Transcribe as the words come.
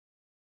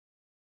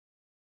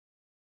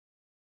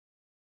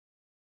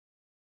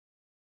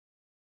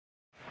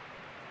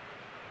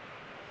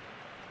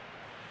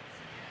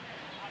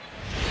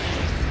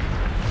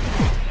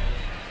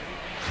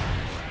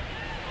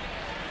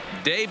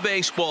Day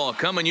baseball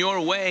coming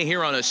your way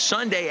here on a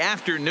Sunday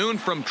afternoon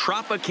from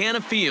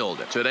Tropicana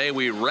Field. Today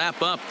we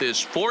wrap up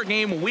this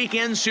 4-game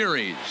weekend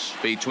series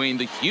between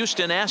the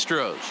Houston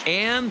Astros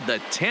and the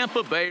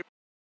Tampa Bay.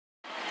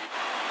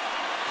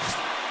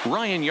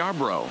 Ryan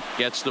Yarbrough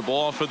gets the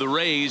ball for the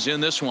Rays in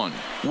this one.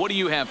 What do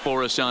you have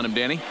for us on him,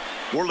 Danny?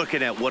 We're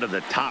looking at one of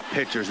the top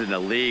pitchers in the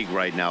league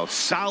right now.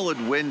 Solid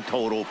win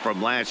total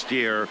from last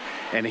year,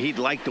 and he'd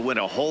like to win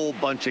a whole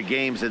bunch of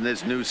games in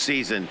this new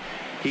season.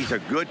 He's a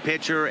good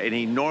pitcher, and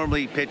he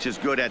normally pitches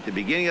good at the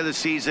beginning of the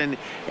season,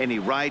 and he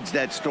rides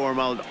that storm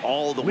out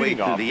all the way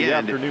to the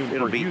end.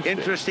 It'll be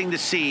interesting to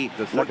see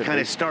what kind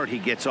of start he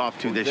gets off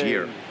to this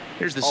year.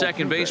 Here's the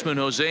second baseman,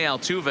 Jose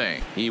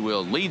Altuve. He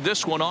will lead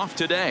this one off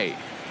today.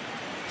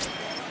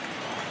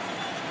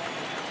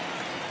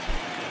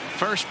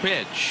 First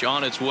pitch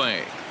on its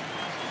way.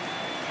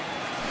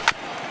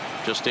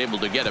 Just able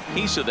to get a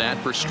piece of that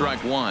for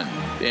strike one.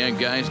 And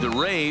guys, the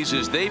Rays,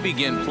 as they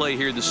begin play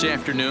here this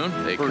afternoon,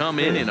 they come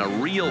in a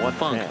real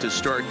funk to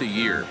start the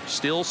year.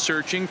 Still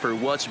searching for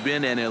what's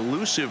been an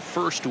elusive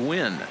first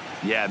win.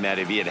 Yeah,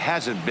 Matty V, it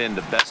hasn't been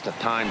the best of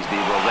times,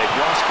 Devo. They've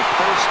lost the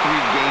first 3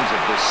 games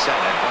of this set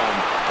at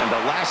home, and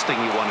the last thing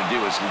you want to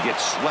do is to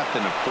get swept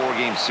in a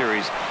 4-game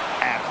series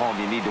at home.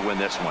 You need to win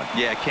this one.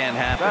 Yeah, it can't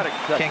happen.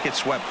 Can't get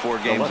swept 4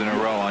 games in a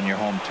row on your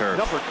home turf.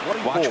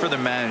 Watch for the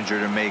manager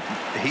to make.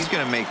 He's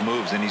going to make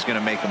moves, and he's going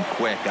to make them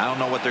quick. I don't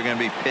know what they're going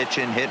to be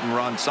pitching, hit and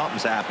run.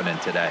 Something's happening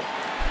today.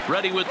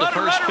 Ready with the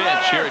first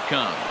pitch. Here it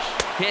comes.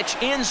 Pitch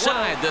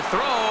inside the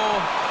throw.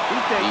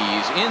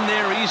 He's in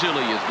there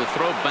easily as the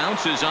throw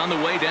bounces on the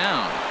way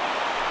down.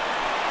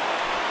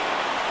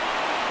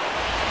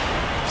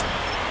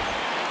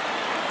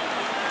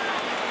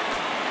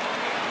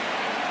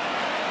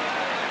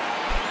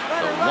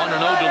 The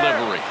 1-0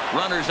 delivery.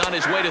 Runner's on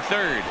his way to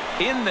third.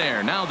 In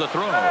there. Now the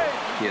throw.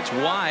 It's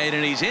wide,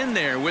 and he's in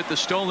there with the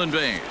stolen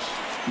base.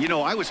 You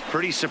know, I was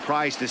pretty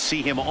surprised to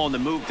see him on the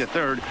move to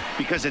third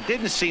because it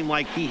didn't seem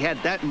like he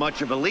had that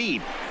much of a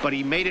lead, but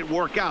he made it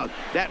work out.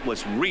 That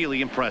was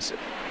really impressive.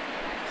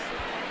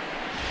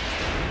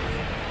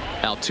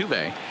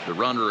 Altuve, the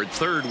runner at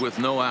third with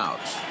no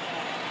outs.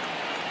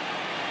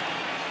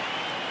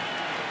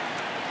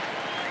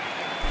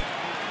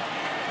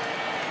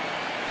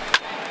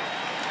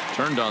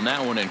 Turned on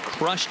that one and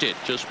crushed it.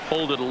 Just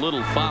pulled it a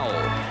little foul.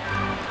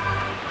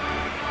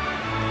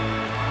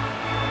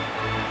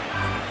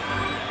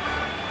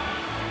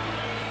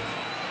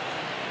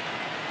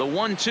 The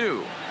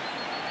 1-2.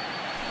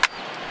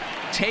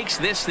 Takes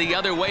this the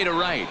other way to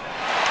right.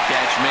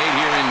 Catch made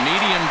here in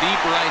medium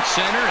deep right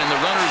center, and the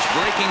runner's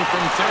breaking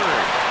from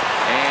third.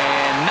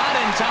 And not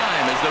in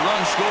time as the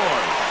run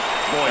scores.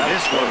 Boy,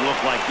 this one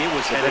looked like it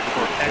was headed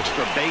for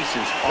extra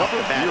bases off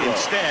the bat.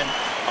 Instead,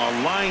 a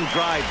line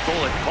drive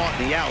bullet caught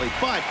in the alley,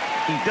 but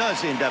he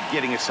does end up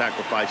getting a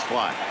sacrifice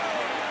fly.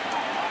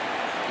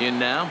 In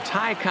now,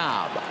 Ty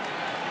Cobb.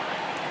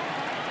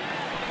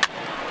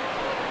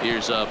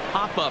 Here's a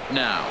pop-up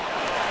now.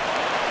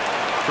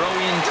 Throw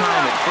in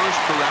time at first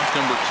for out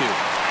number 2.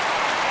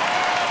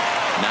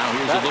 Now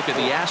here's a look at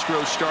the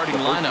Astros starting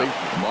lineup.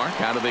 Mark,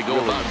 how do they go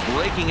about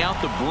breaking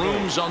out the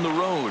brooms on the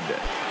road?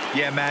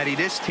 Yeah, Matty,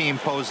 this team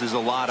poses a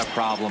lot of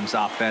problems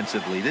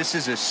offensively. This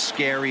is a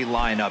scary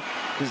lineup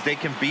because they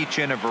can beat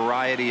you in a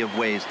variety of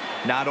ways.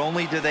 Not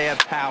only do they have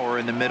power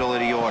in the middle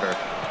of the order,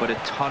 but a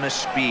ton of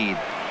speed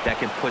that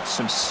can put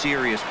some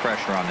serious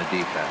pressure on the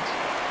defense.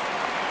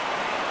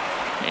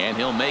 And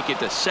he'll make it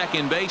to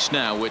second base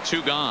now with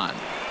 2 gone.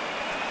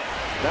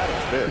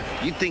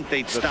 You'd think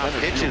they'd stop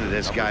pitching to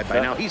this guy by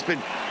now. He's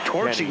been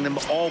torching them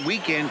all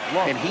weekend,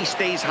 and he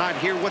stays hot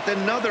here with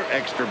another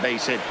extra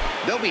base hit.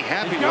 They'll be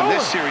happy when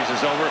this series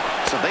is over,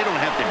 so they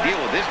don't have to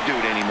deal with this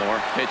dude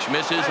anymore. Pitch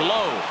misses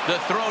low. The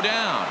throw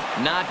down.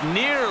 Not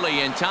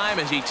nearly in time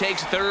as he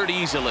takes third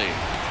easily.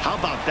 How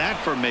about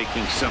that for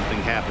making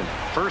something happen?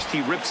 First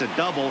he rips a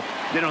double,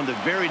 then on the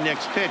very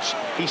next pitch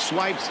he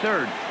swipes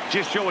third,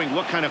 just showing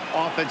what kind of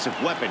offensive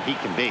weapon he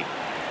can be.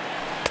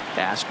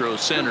 Astros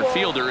center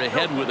fielder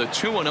ahead with a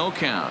 2-0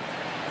 count.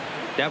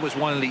 That was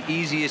one of the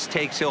easiest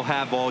takes he'll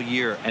have all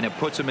year, and it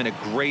puts him in a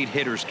great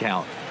hitter's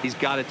count. He's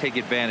got to take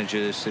advantage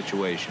of this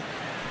situation.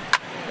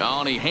 Oh,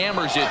 and he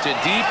hammers it to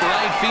deep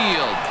right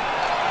field.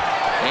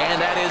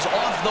 And that is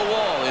off the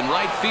wall in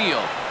right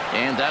field.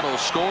 And that'll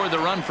score the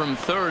run from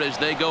third as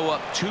they go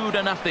up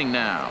 2-0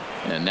 now.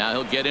 And now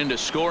he'll get into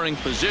scoring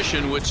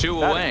position with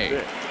 2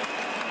 away.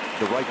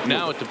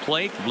 Now at the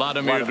plate,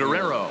 Vladimir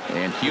Guerrero.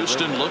 And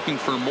Houston looking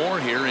for more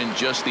here in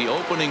just the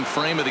opening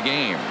frame of the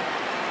game.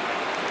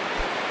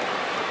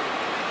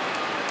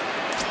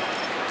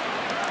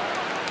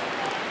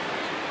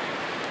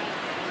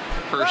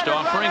 First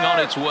offering on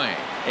its way.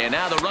 And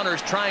now the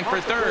runner's trying for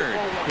third.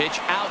 Pitch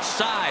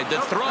outside. The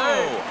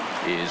throw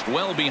is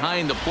well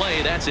behind the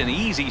play. That's an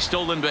easy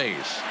stolen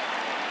base.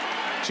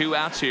 2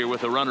 outs here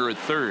with a runner at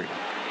third.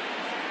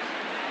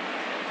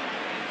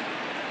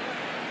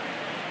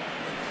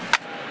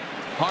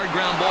 Hard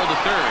ground ball to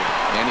third.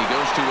 And he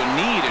goes to a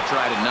knee to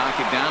try to knock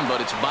it down,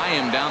 but it's by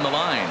him down the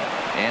line.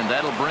 And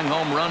that'll bring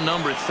home run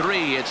number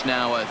 3. It's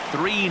now a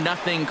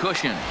 3-0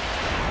 cushion.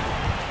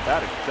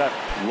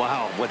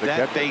 Wow, with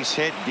that base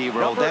hit,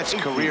 D-Roll, that's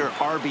career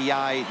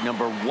RBI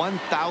number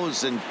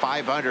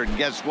 1,500. And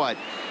guess what?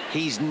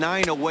 He's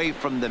 9 away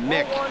from the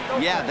Mick.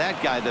 Yeah,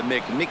 that guy, the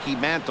Mickey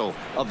Mantle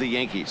of the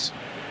Yankees.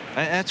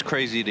 That's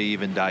crazy to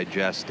even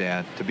digest,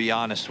 Dan, to be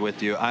honest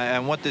with you.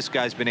 And what this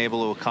guy's been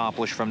able to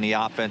accomplish from the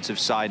offensive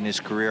side in his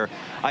career,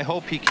 I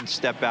hope he can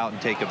step out and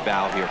take a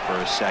bow here for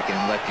a second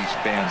and let these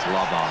fans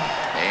love on him.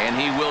 And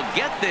he will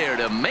get there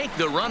to make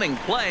the running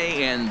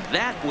play, and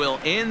that will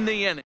end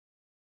the inning.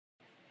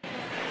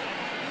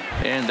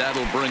 And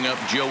that'll bring up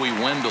Joey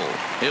Wendell.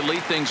 He'll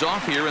lead things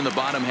off here in the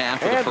bottom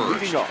half of the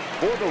first.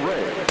 For the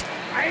Rays,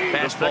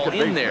 fastball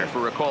in there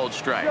for a called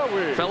strike.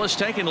 Fellas,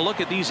 taking a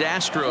look at these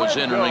Astros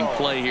entering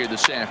play here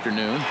this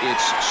afternoon.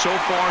 It's so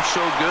far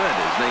so good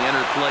as they enter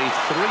play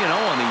 3-0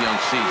 on the young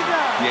season.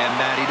 Yeah,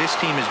 Matty, this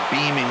team is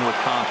beaming with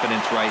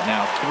confidence right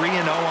now.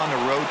 3-0 on the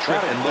road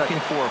trip and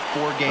looking for a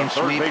 4-game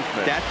sweep.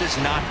 That does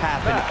not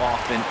happen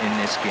often in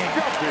this game.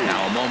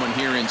 Now a moment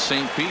here in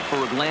St. Pete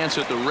for a glance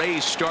at the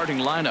Rays starting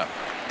lineup.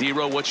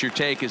 D-Row, what's your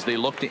take as they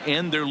look to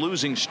end their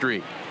losing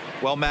streak?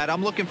 Well, Matt,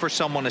 I'm looking for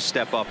someone to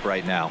step up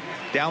right now.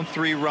 Down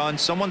 3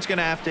 runs, someone's going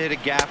to have to hit a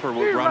gapper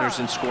with runners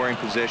in scoring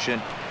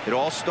position. It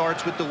all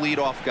starts with the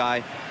leadoff guy.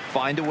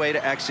 Find a way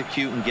to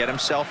execute and get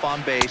himself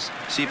on base.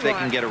 See if they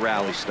can get a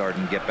rally started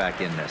and get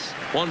back in this.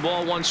 1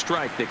 ball, 1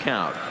 strike, the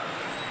count.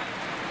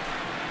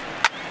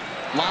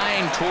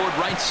 Line toward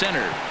right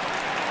center.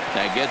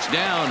 That gets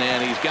down,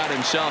 and he's got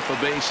himself a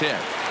base hit.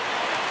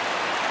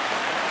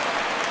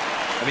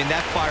 I mean,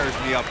 that fires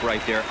me up right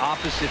there.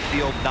 Opposite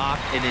field knock,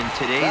 and in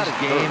today's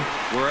game,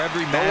 where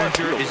every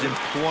manager is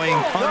employing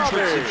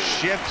hundreds of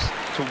shifts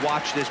to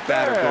watch this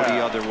batter go the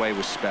other way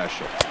was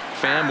special.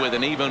 Pham with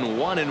an even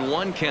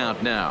 1-1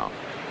 count now.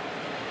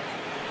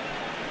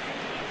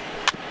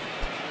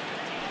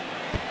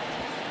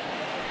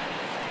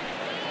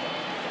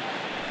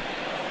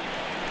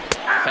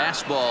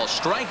 Fastball,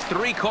 strike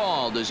 3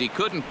 called as he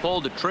couldn't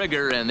pull the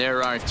trigger, and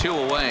there are 2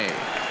 away.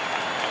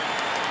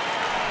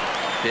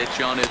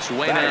 Pitch on its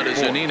way now to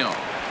Zunino.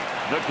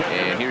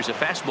 And here's a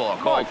fastball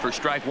called for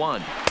strike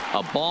 1.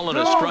 A ball and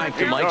a strike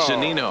to Mike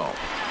Zunino.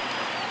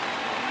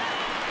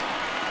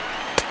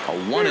 A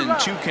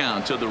 1-2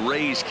 count to the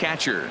Rays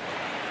catcher.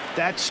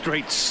 That's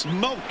straight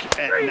smoke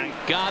at night.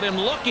 Got him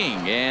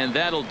looking, and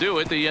that'll do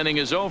it. The inning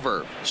is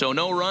over. So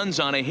no runs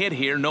on a hit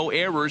here, no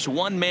errors,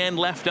 1 man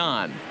left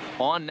on.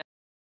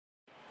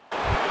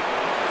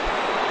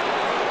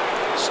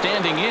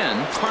 Standing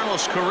in,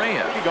 Carlos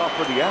Correa. off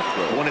for the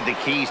Astros. One of the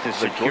keys to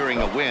securing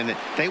a win,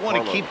 they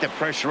want to keep the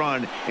pressure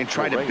on and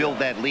try to build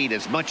that lead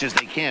as much as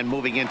they can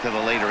moving into the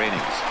later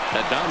innings.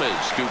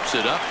 Adames scoops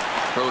it up.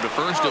 Throw to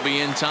first will be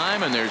in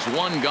time, and there's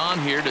 1 gone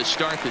here to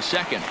start the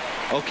second.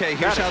 Okay,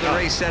 here's how the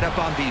Rays set up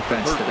on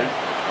defense today.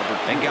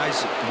 And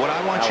guys, what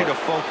I want you to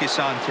focus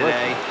on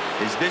today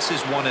is this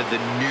is one of the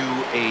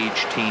new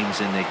age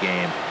teams in the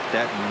game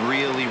that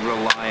really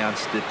rely on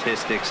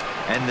statistics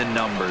and the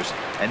numbers.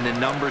 And the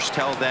numbers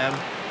tell them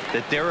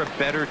that they're a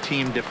better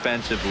team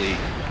defensively,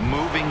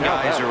 moving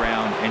guys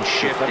around and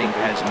shifting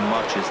as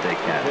much as they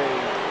can.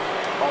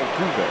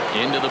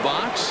 Into the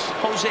box,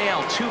 Jose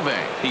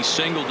Altuve. He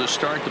singled to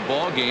start the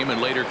ball game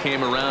and later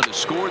came around to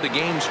score the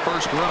game's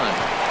first run.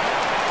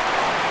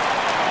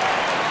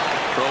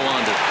 Throw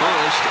on to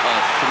first, a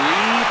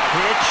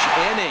 3-pitch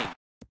inning.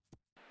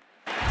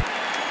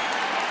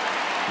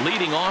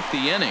 Leading off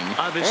the inning,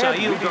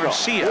 Avisail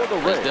Garcia,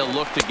 as they'll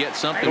look to get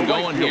something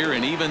going here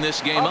and even this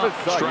game up.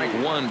 Strike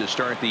 1 to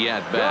start the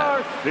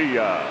at-bat.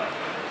 Garcia.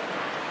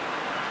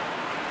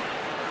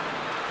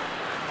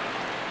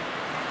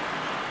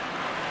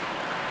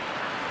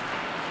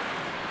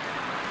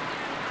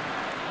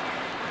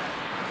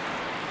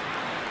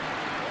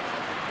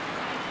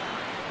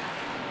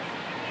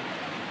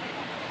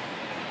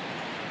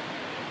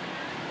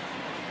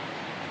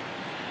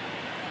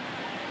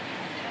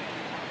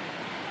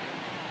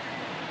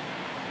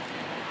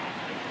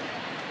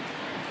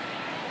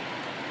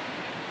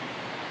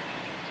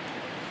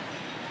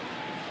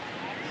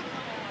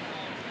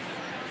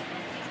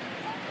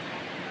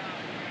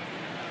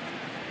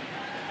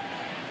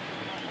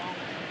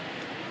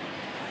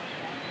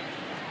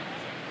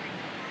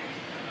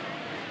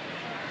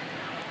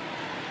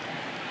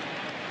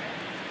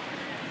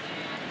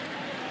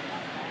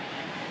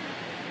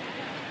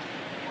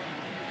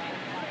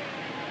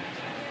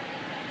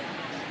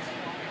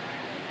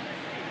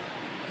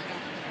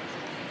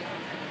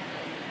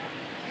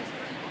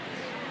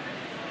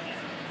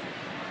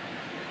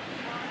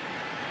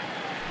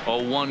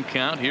 Oh, 1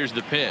 count. Here's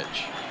the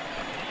pitch.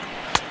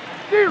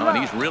 Oh, and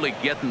he's really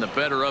getting the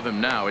better of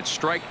him now. It's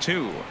strike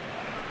 2.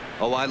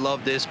 Oh, I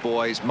love this,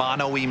 boys.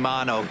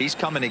 Mano-y-mano. He's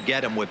coming to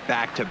get him with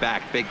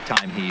back-to-back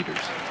big-time heaters.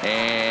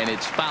 And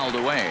it's fouled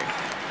away.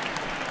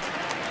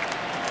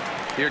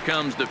 Here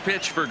comes the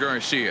pitch for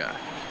Garcia.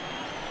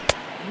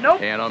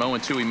 Nope. And on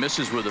 0-2, he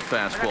misses with a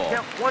fastball.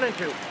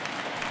 1-2.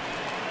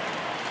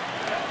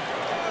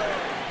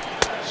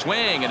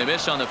 Swing and a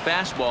miss on the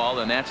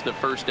fastball, and that's the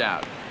first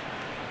out.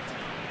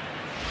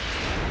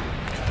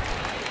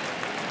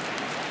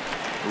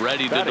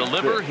 Ready to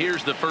deliver.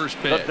 Here's the first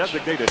pitch. The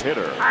designated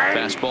hitter.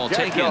 Fastball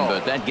taken,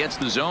 but that gets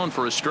the zone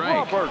for a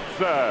strike.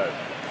 Robertson.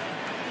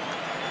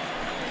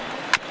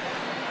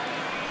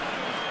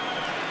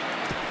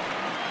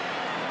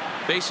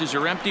 Bases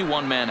are empty,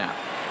 one man out.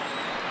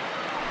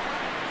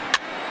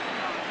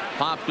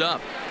 Popped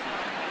up.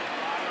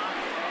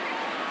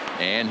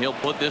 And he'll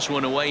put this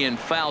one away in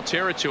foul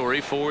territory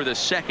for the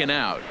second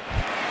out.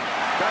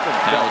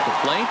 Now at the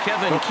plate,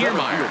 Kevin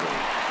Kiermaier.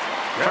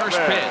 First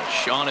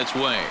pitch on its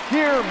way.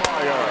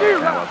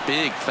 Now a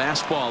big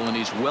fastball, and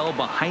he's well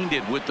behind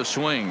it with the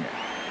swing.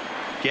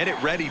 Get it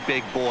ready,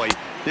 big boy.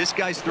 This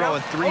guy's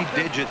throwing 3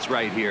 digits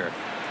right here.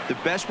 The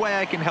best way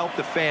I can help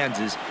the fans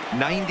is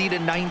 90 to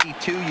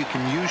 92. You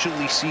can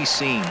usually see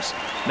seams.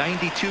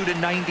 92 to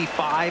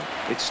 95,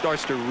 it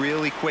starts to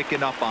really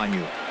quicken up on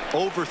you.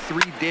 Over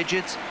 3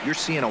 digits, you're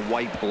seeing a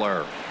white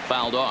blur.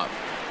 Fouled off.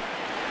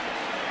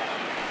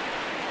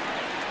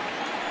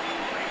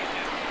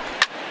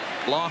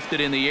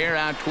 Lofted in the air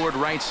out toward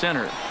right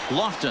center.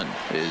 Lofton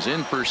is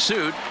in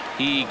pursuit.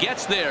 He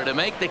gets there to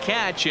make the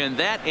catch, and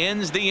that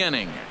ends the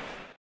inning.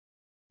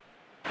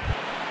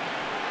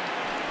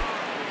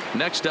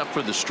 Next up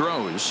for the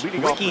Astros,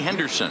 Ricky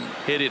Henderson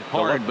hit it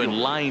hard but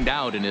lined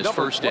out in his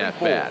first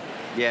at-bat.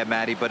 Yeah,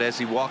 Matty, but as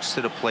he walks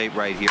to the plate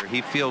right here,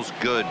 he feels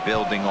good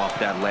building off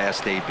that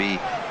last AB.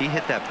 He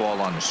hit that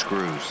ball on the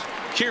screws.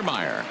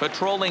 Kiermaier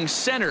patrolling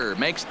center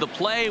makes the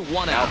play,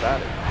 1 out.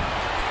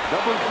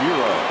 Number 0.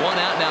 1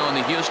 out now in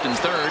the Houston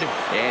third,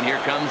 and here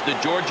comes the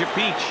Georgia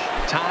Peach,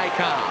 Ty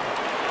Cobb.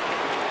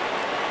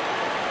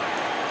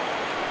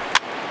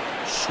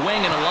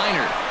 Swing and a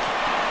liner.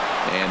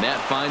 And that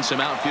finds some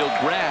outfield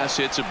grass.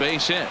 It's a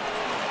base hit.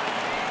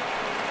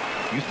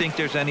 You think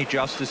there's any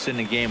justice in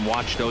the game?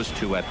 Watch those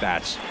 2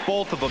 at-bats.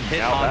 Both of them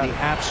hit on the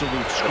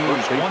absolute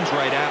screws. One's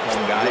right at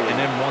one guy, and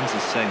then one's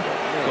a single.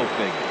 Go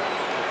figure.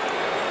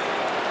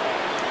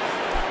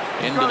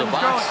 Into the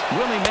box,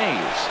 Willie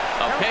Mays.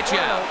 A pitch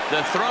out,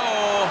 the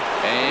throw,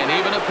 and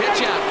even a pitch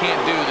out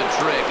can't do the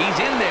trick. He's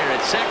in there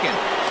at second,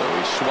 so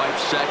he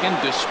swipes second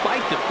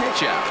despite the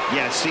pitch out.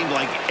 Yeah, it seemed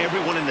like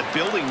everyone in the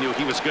building knew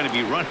he was going to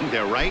be running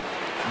there, right?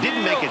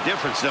 Didn't make a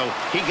difference, though.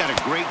 He got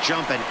a great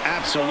jump and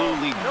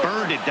absolutely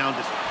burned it down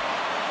to...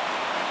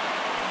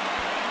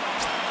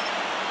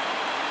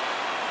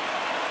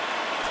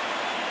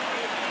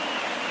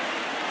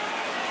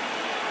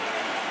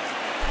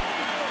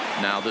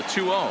 Now the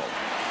 2-0.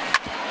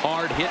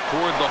 Hard hit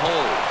toward the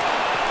hole.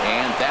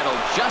 And that'll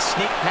just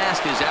sneak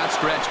past his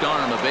outstretched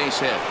arm, a base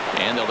hit.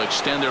 And they'll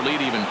extend their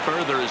lead even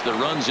further as the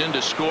run's in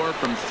to score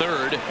from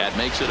third. That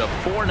makes it a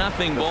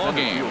 4-0 ball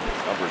game.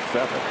 Number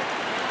 7.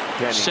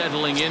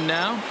 Settling in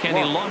now,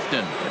 Kenny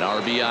Lofton. An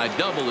RBI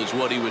double is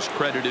what he was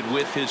credited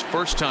with his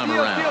first time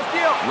around.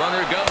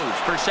 Runner goes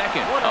for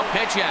second. A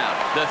pitch out.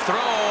 The throw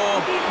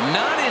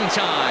not in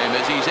time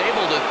as he's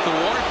able to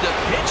thwart the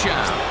pitch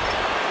out.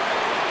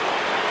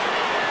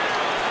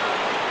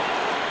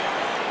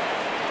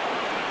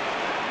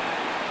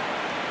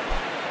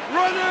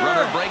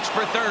 Runner breaks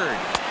for third.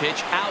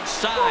 Pitch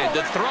outside.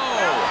 The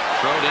throw.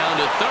 Throw down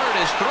to third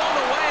is thrown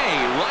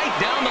away right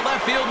down the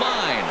left field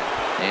line.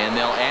 And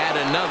they'll add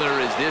another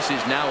as this is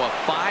now a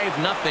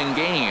 5-0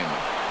 game.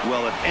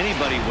 Well, if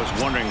anybody was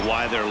wondering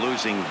why they're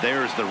losing,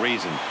 there's the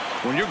reason.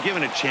 When you're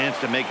given a chance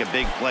to make a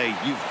big play,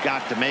 you've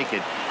got to make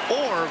it.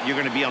 Or you're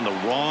going to be on the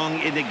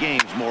wrong end of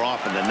games more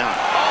often than not.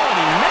 Oh, and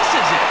he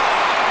misses it.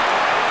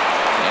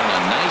 And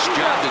a nice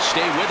job to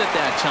stay with it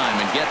that time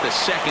and get the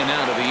second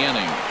out of the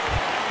inning.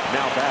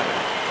 Now batter.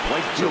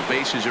 So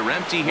bases are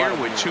empty here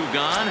with 2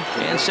 gone,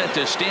 and set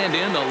to stand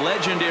in the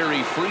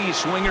legendary free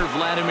swinger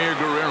Vladimir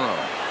Guerrero.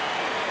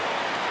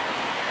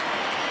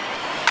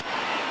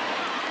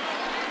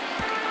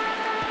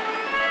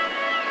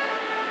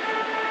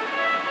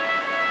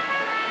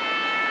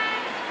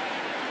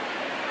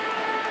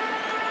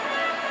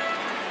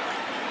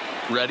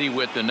 Ready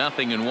with the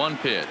 0-1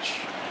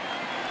 pitch.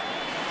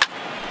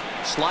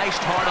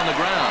 Sliced hard on the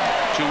ground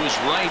to his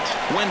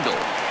right. Wendell.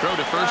 Throw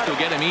to first will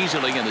get him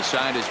easily, and the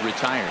side is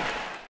retired.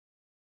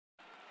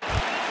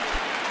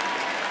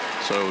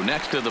 So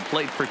next to the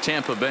plate for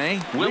Tampa Bay,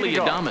 Willie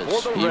Adames.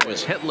 He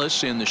was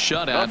hitless in the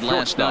shutout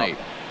last night.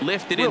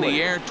 Lifted in the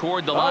air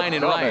toward the line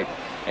and right,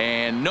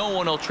 and no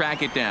one will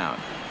track it down.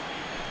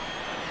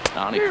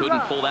 He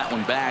couldn't pull that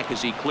one back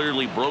as he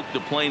clearly broke the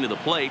plane to the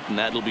plate, and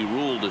that'll be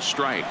ruled a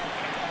strike.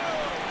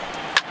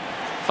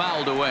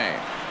 Fouled away.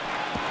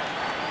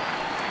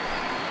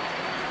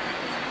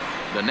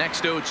 The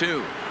next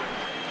 0-2.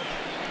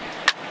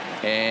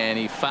 And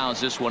he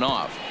fouls this one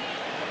off.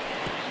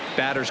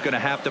 Batter's going to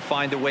have to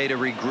find a way to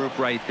regroup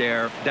right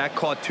there. That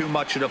caught too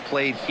much of the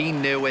plate. He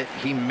knew it.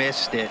 He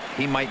missed it.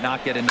 He might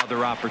not get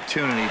another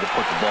opportunity to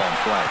put the ball in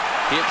play.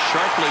 Hit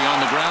sharply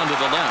on the ground to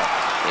the left.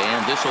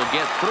 And this will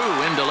get through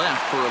into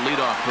left for a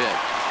leadoff hit.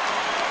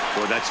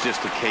 Well, that's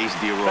just the case,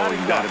 D-Roll.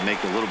 You got to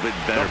make a little bit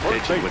better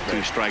pitching with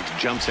 2 strikes.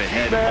 Jumps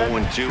ahead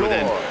 0-2,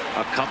 then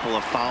a couple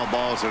of foul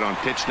balls, and on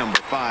pitch number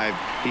 5,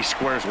 he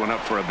squares one up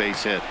for a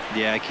base hit.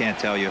 Yeah, I can't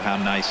tell you how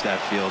nice that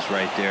feels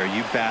right there.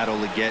 You battle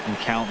to get and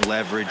count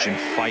leverage and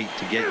fight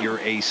to get your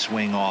ace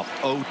swing off.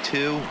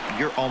 0-2,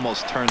 you're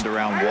almost turned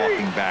around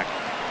walking back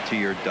to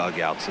your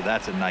dugout, so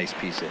that's a nice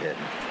piece of hitting.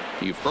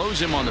 He froze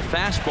him on the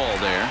fastball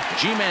there.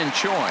 Ji-Man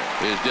Choi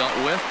is dealt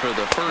with for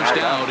the first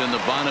out in the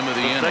bottom of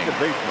the inning.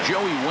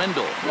 Joey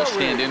Wendell will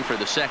stand in for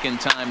the second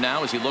time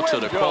now as he looks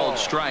at a called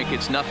strike.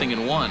 It's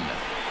 0-1.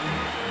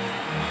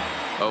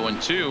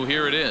 0-2.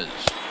 Here it is.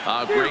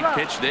 A great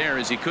pitch there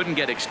as he couldn't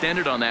get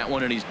extended on that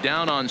one, and he's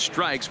down on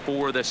strikes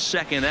for the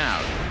second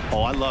out.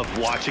 Oh, I love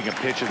watching a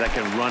pitcher that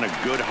can run a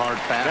good hard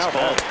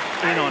fastball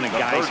in on a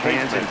guy's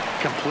hands and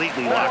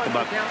completely lock him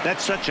up.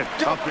 That's such a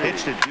tough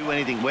pitch to do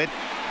anything with.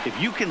 If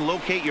you can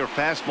locate your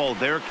fastball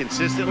there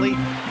consistently,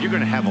 you're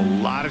going to have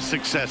a lot of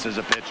success as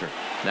a pitcher.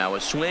 Now a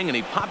swing, and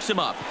he pops him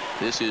up.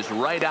 This is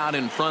right out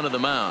in front of the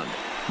mound.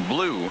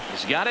 Blue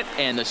has got it,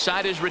 and the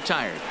side is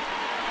retired.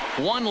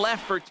 One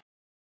left for...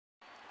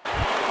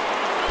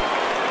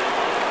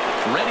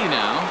 Ready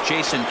now,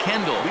 Jason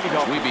Kendall,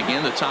 as we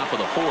begin the top of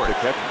the 4th.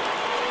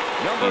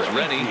 He's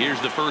ready. Here's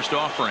the first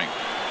offering.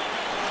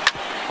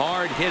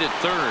 Hard hit at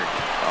third.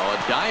 Oh, a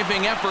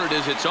diving effort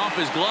as it's off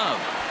his glove.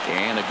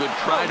 And a good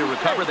try to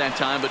recover that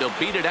time, but he'll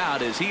beat it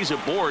out as he's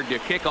aboard to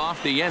kick off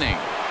the inning.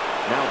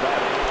 Now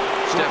batting.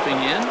 Stepping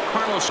in,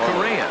 Carlos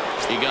Correa.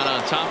 He got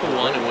on top of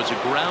one and was a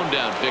ground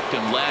out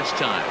victim last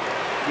time.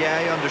 Yeah,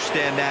 I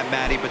understand that,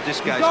 Matty, but this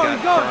guy's got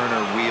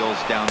burner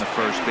wheels down the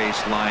first base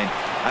line.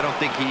 I don't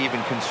think he even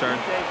concerned.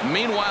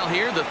 Meanwhile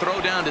here, the throw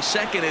down to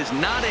second is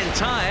not in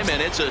time,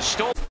 and it's a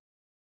stolen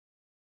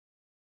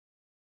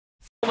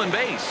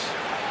base.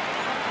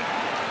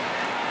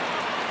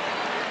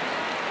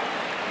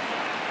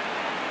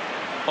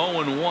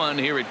 Oh, and 1.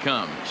 Here it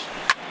comes.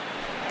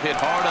 Hit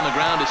hard on the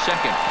ground to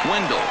second.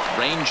 Wendell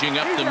ranging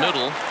up the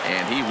middle,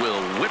 and he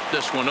will whip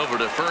this one over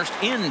to first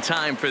in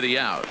time for the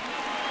out.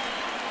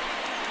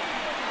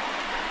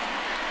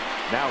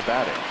 Now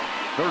batting,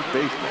 third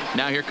baseman.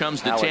 Now here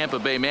comes the Tampa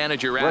Bay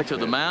manager out to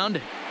the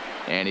mound,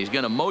 and he's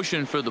going to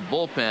motion for the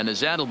bullpen, as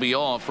that'll be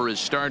all for his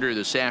starter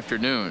this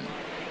afternoon.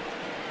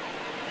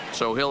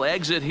 So he'll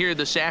exit here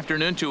this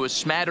afternoon to a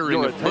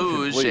smattering of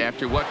boos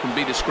after what can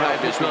be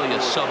described as really a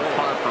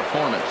subpar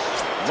performance.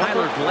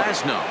 Tyler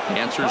Glasnow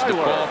answers the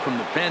call from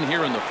the pen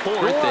here in the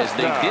 4th as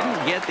they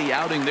didn't get the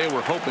outing they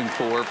were hoping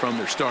for from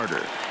their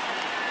starter.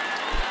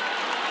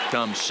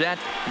 Comes set,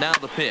 now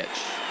the pitch.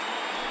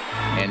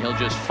 And he'll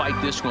just fight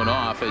this one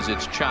off as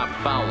it's chopped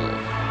foul.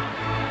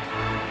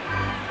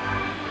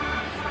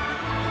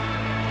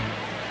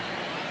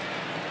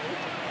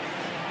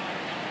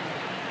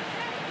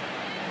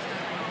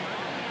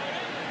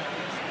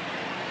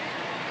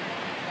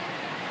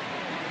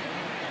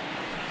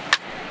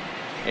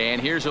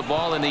 And here's a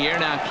ball in the air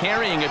now,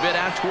 carrying a bit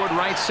out toward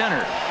right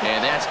center.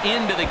 And that's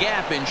into the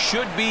gap and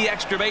should be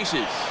extra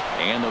bases.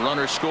 And the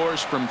runner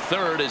scores from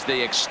third as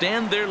they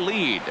extend their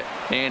lead.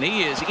 And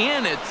he is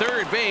in at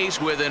third base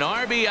with an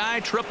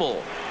RBI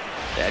triple.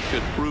 That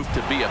could prove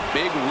to be a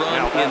big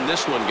run in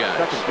this one, guys.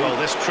 Well,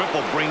 this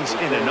triple brings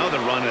in another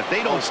run. If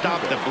they don't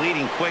stop the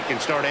bleeding quick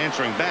and start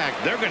answering back,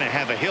 they're going to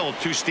have a hill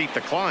too steep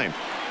to climb.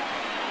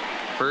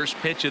 First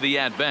pitch of the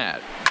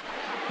at-bat.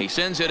 He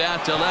sends it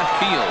out to left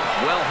field.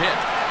 Well hit.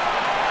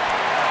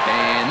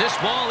 And this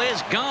ball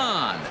is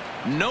gone.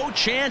 No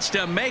chance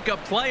to make a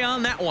play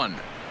on that one.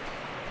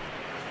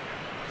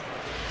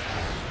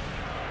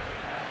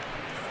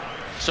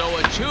 So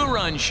a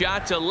 2-run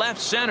shot to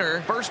left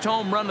center. First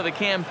home run of the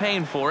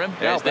campaign for him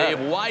as they have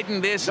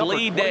widened this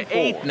lead to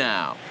 8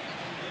 now.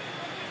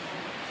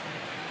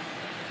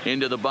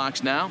 Into the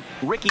box now,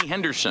 Ricky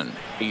Henderson.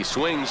 He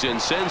swings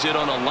and sends it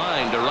on a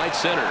line to right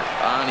center.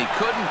 And he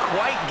couldn't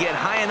quite get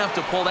high enough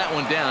to pull that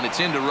one down. It's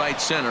into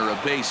right center, a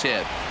base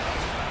hit.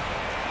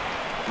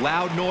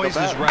 Loud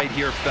noises right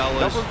here,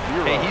 fellas.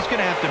 Hey, he's going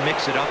to have to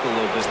mix it up a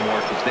little bit more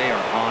because they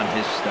are on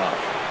his stuff.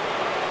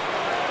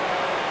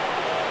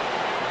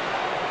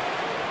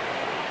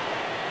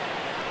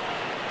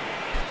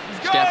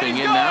 Stepping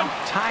in now,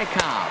 Ty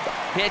Cobb.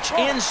 Pitch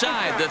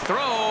inside the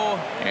throw,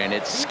 and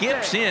it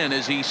skips in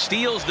as he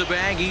steals the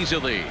bag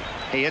easily.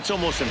 Hey, it's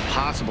almost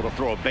impossible to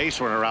throw a base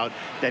runner out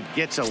that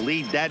gets a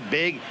lead that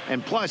big,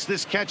 and plus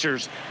this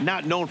catcher's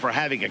not known for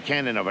having a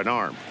cannon of an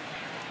arm.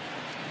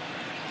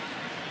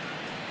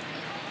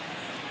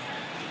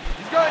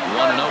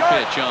 1-0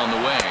 pitch on the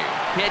way.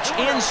 Pitch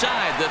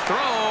inside the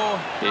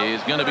throw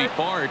is going to be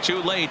far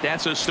too late.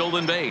 That's a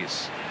stolen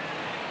base.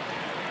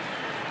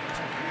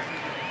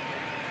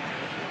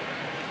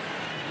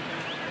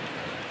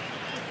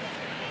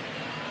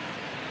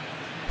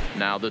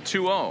 Now the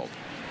 2-0.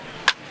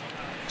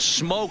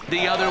 Smoked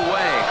the other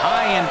way,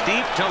 high and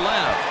deep to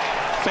left.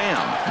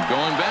 Pham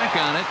going back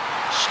on it,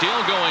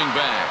 still going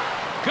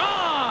back.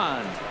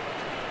 Gone!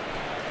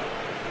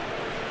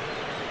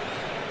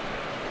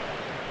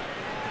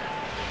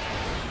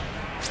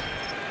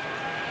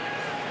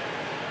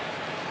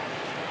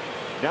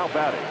 Now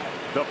batting,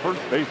 the first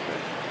baseman,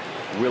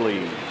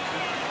 Willie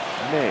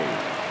Mays.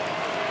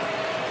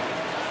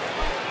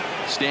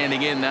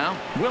 Standing in now,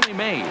 Willie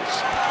Mays.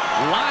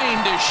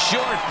 Line to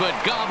short, but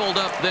gobbled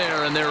up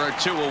there, and there are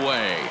 2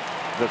 away.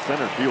 The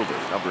center fielder,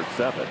 number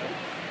 7,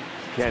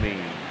 Kenny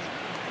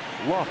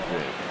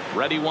Lofton.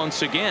 Ready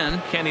once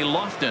again, Kenny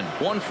Lofton.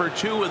 1 for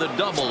 2 with a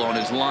double on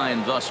his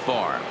line thus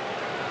far.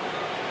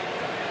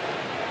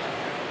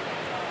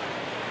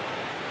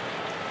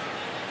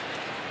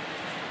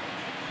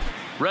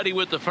 Ready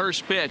with the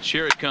first pitch.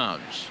 Here it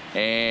comes.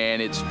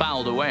 And it's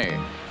fouled away.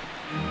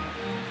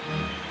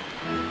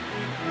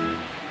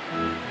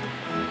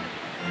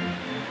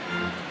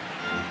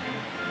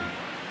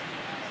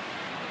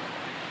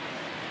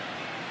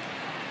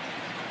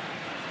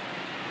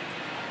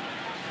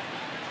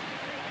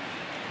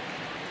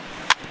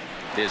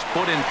 Is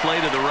put in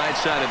play to the right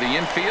side of the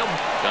infield.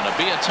 Gonna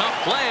be a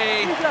tough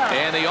play.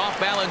 And the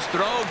off-balance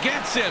throw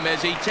gets him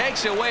as he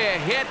takes away a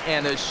hit,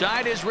 and the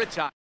side is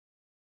retired.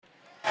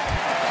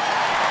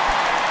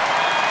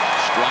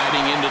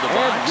 Striding into the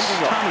box,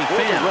 Tommy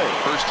Pham.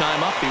 First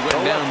time up, he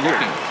went down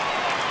looking.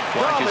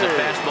 Watches a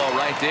fastball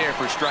right there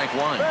for strike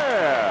 1.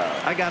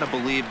 I gotta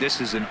believe this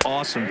is an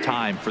awesome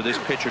time for this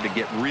pitcher to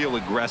get real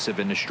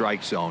aggressive in the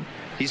strike zone.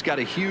 He's got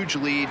a huge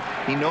lead.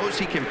 He knows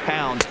he can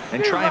pound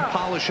and try and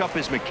polish up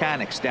his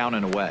mechanics down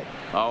and away.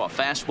 Oh, a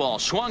fastball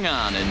swung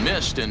on and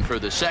missed, and for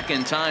the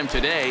second time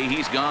today,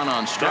 he's gone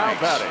on strikes.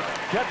 Now batting,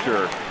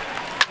 catcher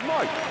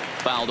Mike.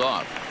 Fouled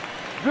off.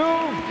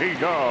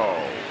 Zunino.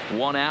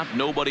 1 out,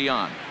 nobody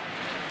on.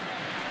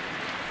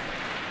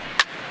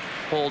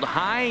 Pulled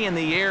high in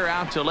the air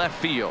out to left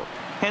field.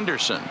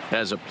 Henderson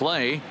has a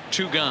play.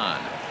 2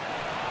 gone.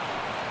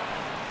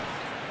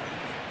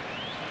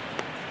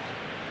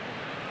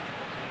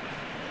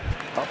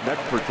 Up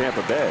next for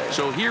Tampa Bay.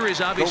 So here is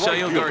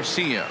Avisail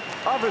Garcia.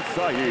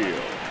 Avisail.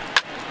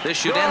 This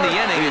should end the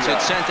inning as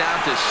it's sent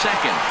out to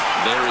second.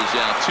 There is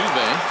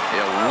Altuve.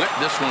 He'll whip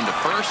this one to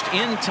first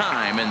in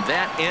time, and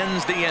that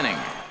ends the inning.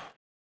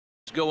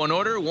 Let's go in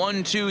order.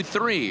 1, 2,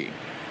 3.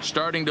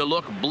 Starting to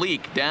look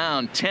bleak,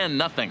 down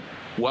 10-0.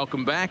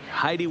 Welcome back.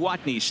 Heidi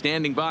Watney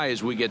standing by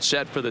as we get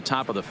set for the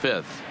top of the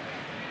 5th.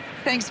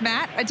 Thanks,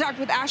 Matt. I talked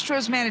with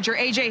Astros manager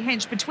A.J.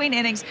 Hinch between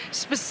innings,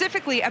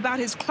 specifically about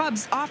his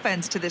club's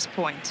offense to this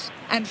point.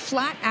 And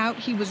flat out,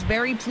 he was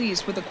very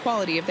pleased with the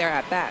quality of their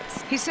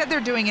at-bats. He said they're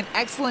doing an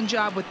excellent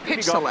job with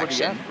pitch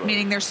selection,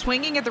 meaning they're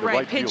swinging at the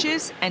right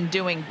pitches and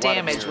doing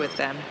damage with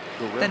them.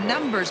 The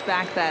numbers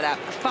back that up.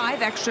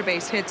 5 extra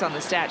base hits on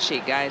the stat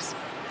sheet, guys.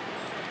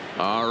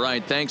 All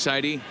right, thanks,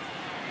 Heidi.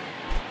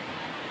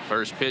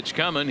 First pitch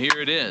coming.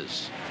 Here it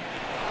is.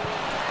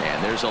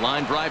 And there's a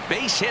line drive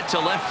base hit to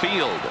left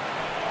field.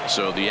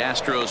 So the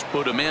Astros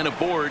put a man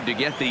aboard to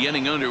get the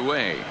inning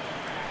underway.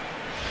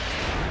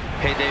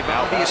 Hey, they've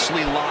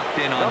obviously locked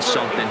in on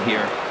something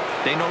here.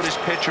 They know this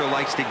pitcher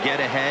likes to get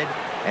ahead,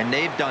 and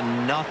they've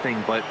done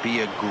nothing but be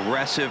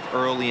aggressive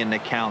early in the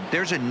count.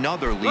 There's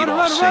another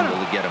leadoff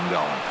single to get him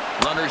going.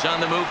 Runners on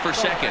the move for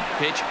second.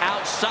 Pitch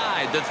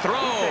outside. The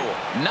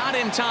throw. Not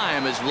in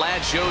time as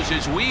Vlad shows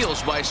his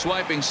wheels by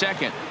swiping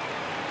second.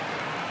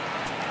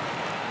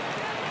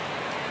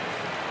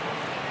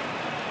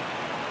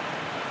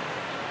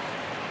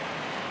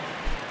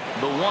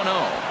 The 1-0.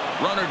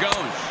 Runner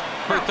goes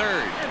for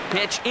third.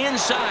 Pitch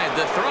inside.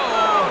 The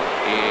throw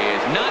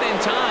is not in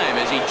time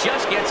as he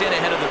just gets in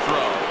ahead of the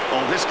throw.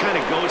 Oh, this kind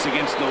of goes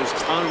against those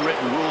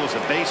unwritten rules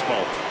of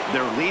baseball.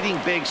 They're leading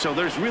big, so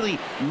there's really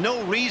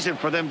no reason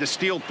for them to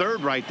steal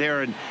third right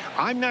there, and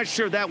I'm not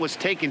sure that was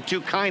taken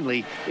too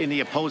kindly in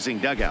the opposing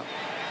dugout.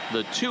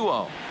 The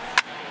 2-0.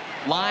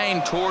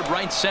 Line toward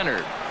right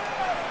center.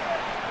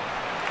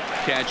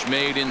 Catch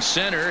made in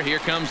center. Here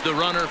comes the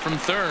runner from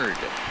third.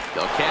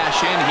 They'll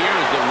cash in here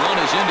as the run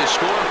is in to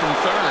score from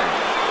third.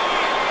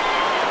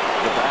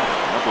 The batter,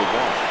 number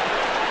 1,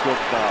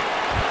 shortstop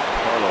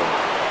Carlos.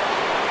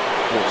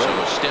 So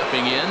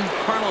stepping in,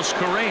 Carlos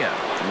Correa.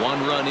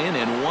 1 run in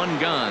and 1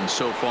 gone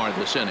so far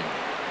this inning.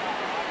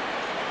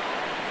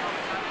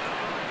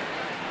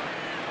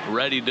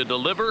 Ready to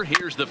deliver.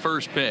 Here's the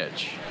first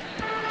pitch.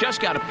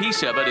 Just got a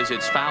piece of it as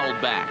it's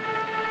fouled back.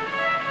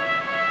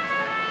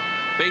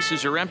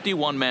 Bases are empty.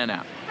 1 man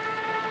out.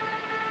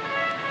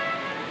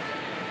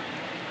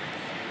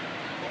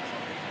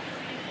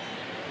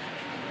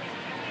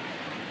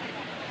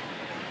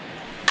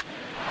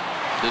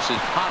 This is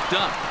popped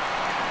up.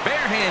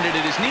 Barehanded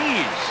at his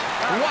knees.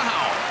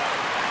 Wow.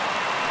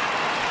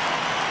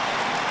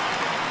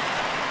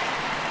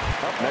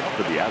 Up next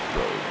for the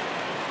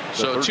Astros.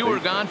 So 2 are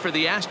gone for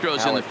the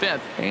Astros in the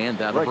 5th. And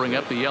that'll bring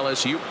up the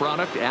LSU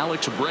product,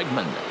 Alex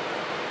Bregman.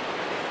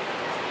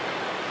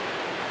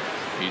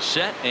 He's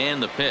set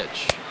and the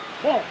pitch.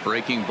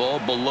 Breaking ball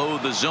below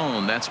the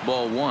zone. That's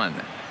ball 1.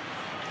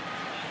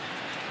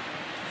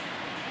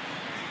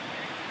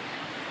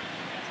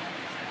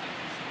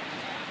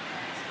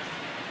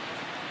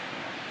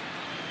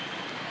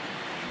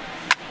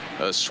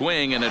 A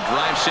swing and a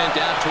drive sent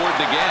out toward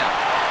the gap.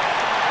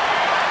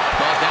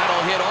 But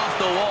that'll hit off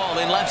the wall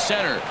in left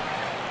center.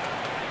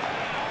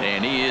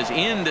 And he is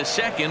into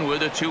second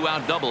with a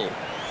 2-out double.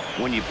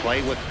 When you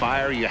play with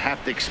fire, you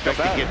have to expect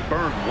to get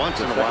burned once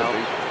in a while.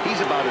 He's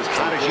about as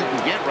hot as you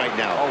can get right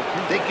now.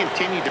 They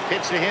continue to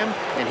pitch to him,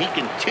 and he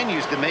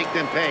continues to make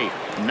them pay.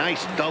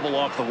 Nice double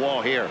off the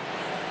wall here.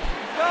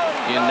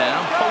 In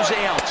now, Jose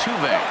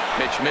Altuve.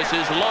 Pitch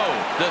misses low.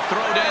 The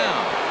throw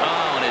down.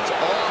 Oh, and it's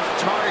off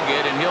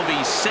target, and he'll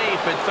be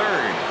safe at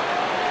third.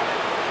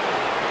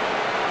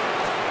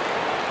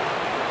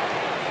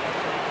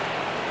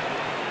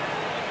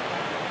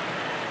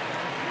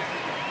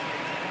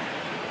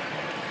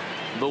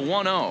 The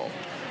 1-0.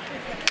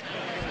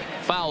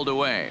 Fouled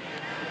away.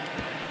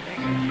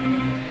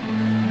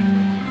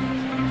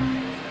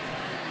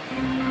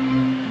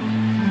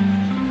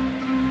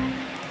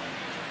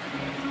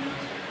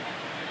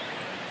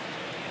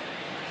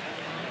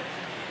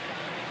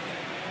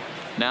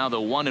 Now the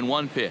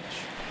 1-1 pitch.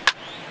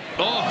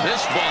 Oh,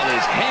 this ball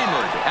is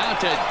hammered out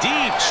to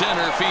deep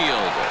center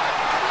field.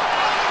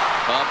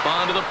 Up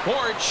onto the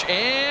porch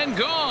and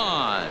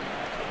gone.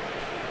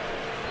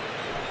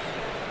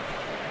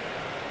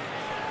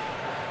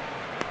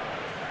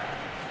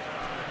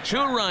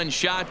 Two-run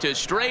shot to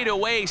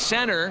straightaway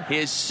center.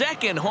 His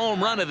second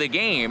home run of the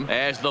game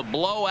as the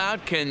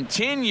blowout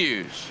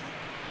continues.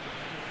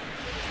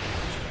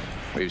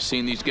 We've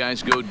seen these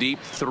guys go deep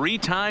 3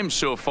 times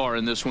so far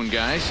in this one,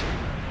 guys.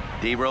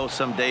 D-Rose,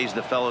 some days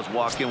the fellas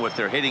walk in with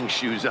their hitting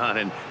shoes on,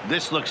 and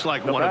this looks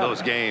like one of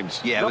those games.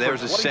 Yeah,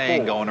 there's a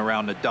saying going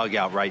around the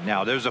dugout right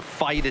now. There's a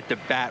fight at the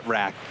bat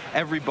rack.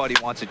 Everybody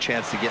wants a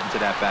chance to get into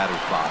that batter's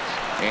box.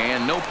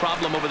 And no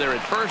problem over there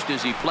at first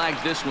as he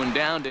flags this one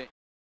down.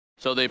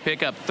 So they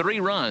pick up 3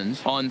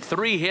 runs on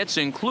 3 hits,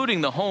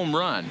 including the home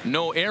run.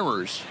 No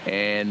errors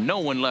and no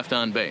one left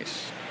on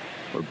base.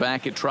 We're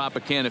back at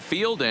Tropicana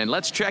Field, and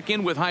let's check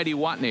in with Heidi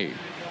Watney.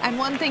 And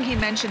one thing he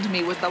mentioned to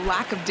me was the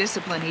lack of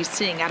discipline he's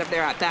seeing out of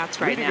their at-bats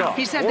right now.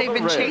 He said they've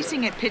been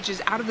chasing at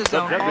pitches out of the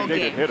zone all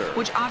game,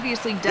 which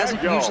obviously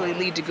doesn't usually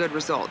lead to good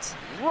results.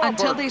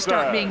 Until they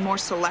start being more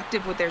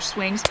selective with their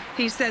swings,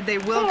 he said they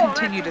will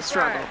continue to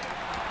struggle.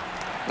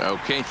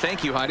 Okay,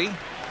 thank you, Heidi.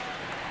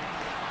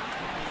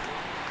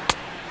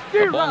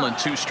 A ball and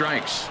 2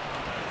 strikes.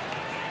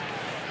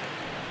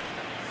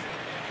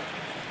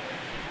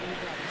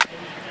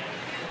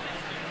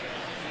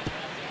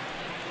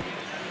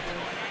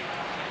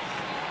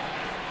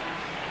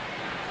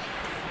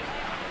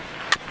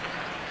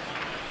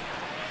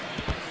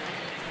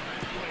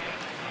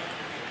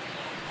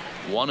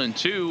 One and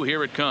 2,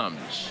 here it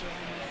comes.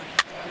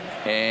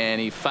 And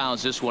he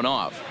fouls this one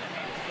off.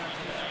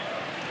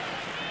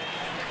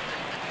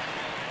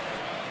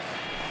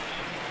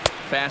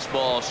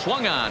 Fastball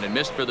swung on and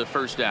missed for the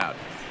first out.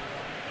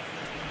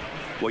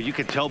 Well, you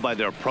can tell by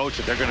their approach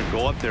that they're going to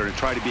go up there and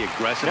try to be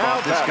aggressive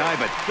off this guy,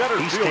 but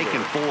he's taking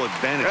full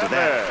advantage of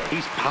that.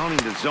 He's pounding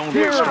the zone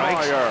with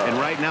strikes, and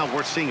right now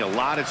we're seeing a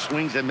lot of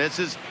swings and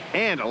misses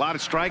and a lot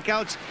of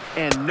strikeouts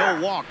and no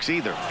walks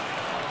either.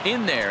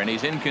 In there, and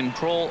he's in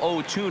control.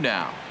 0-2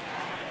 now.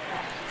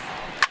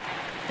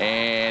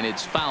 And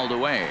it's fouled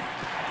away.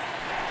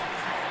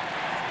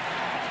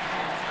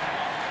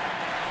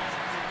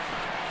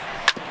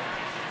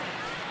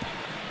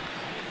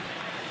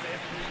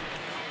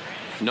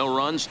 No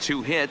runs,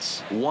 2 hits,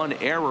 1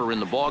 error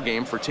in the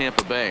ballgame for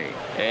Tampa Bay.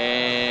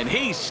 And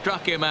he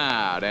struck him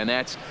out, and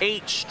that's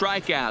 8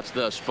 strikeouts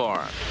thus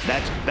far.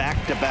 That's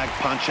back-to-back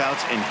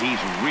punch-outs, and he's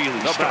really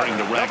starting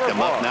to rack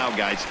them up now,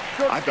 guys.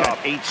 I've got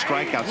 8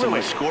 strikeouts in my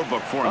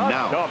scorebook for him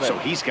now, so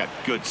he's got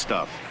good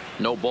stuff.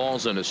 No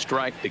balls and a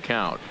strike to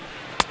count.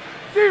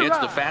 It's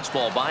the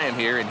fastball by him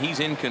here, and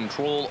he's in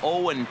control.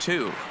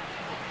 0-2.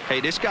 Hey,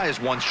 this guy is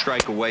 1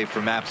 strike away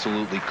from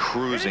absolutely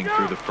cruising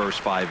through the first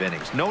 5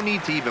 innings. No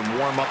need to even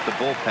warm up the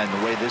bullpen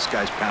the way this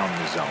guy's pounding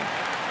the zone.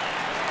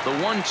 The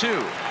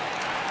 1-2.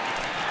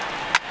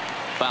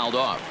 Fouled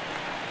off.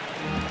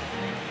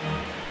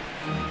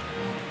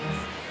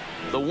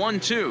 The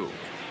 1-2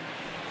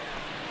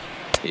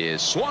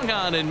 is swung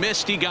on and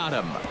missed. He got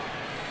him.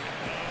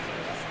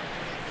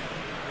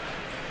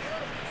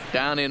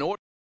 Down in order.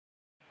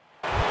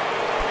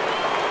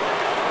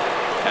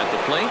 At the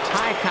plate,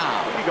 Ty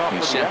Cobb.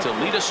 He's set to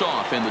lead us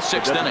off in the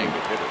 6th inning.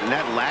 And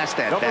that last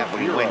at-bat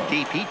when he went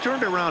deep, he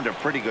turned around a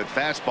pretty good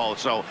fastball.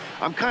 So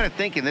I'm kind of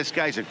thinking this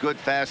guy's a good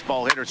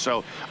fastball hitter.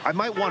 So I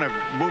might want to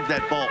move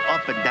that ball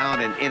up and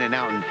down and in and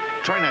out and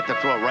try not to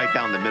throw it right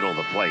down the middle of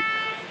the plate.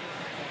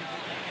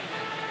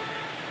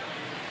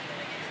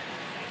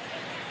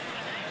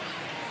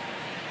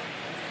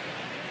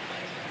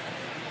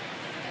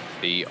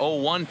 The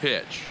 0-1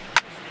 pitch.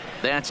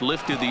 That's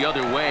lifted the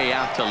other way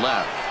out to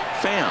left.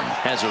 Pham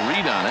has a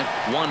read on it.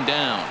 1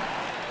 down.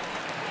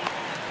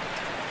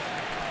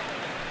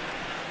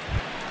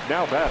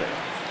 Now batting,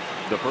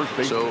 the first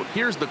baseman. So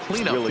here's the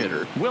cleanup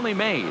hitter, Willie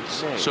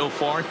Mays. So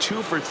far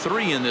 2 for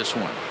 3 in this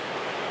one.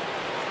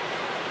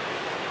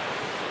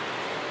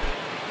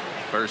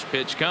 First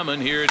pitch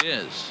coming. Here it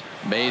is.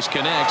 Mays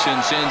connects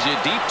and sends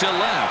it deep to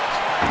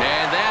left.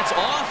 And that's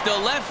off the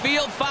left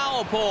field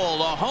foul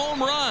pole. A home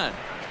run.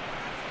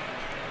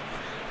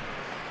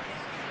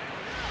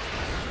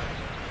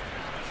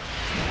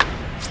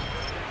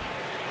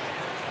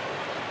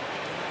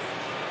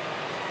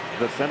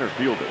 the center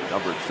fielder,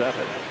 number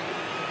 7,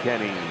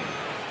 Kenny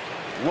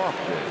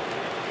Lofton.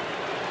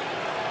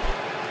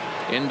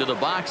 Into the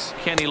box,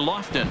 Kenny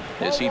Lofton,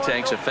 as he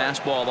takes a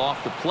fastball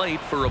off the plate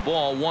for a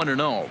ball,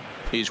 1-0.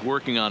 He's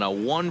working on a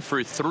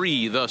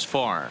 1-for-3 thus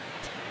far.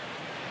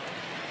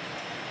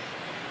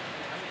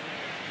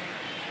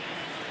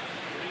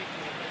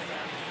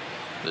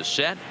 The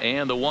set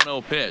and the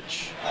 1-0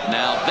 pitch.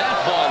 Now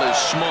that ball is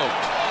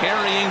smoked,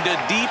 carrying to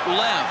deep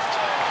left.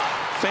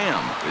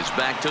 Pham is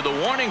back to the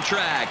warning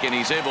track, and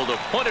he's able to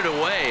put it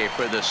away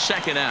for the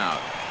second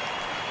out.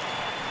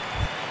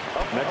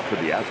 Up next for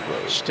the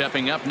Astros.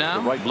 Stepping up now,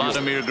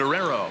 Vladimir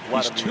Guerrero.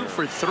 He's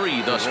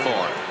 2-for-3 thus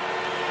far.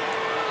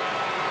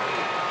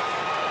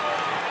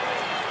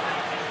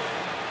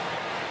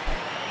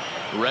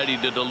 Ready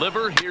to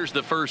deliver. Here's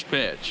the first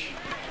pitch.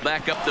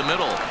 Back up the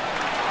middle.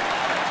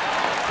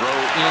 Throw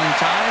in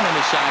time, and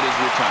the side is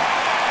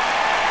retired.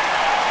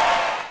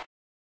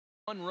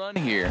 One run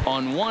here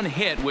on one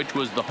hit, which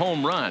was the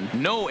home run.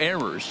 No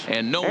errors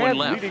and no one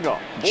left.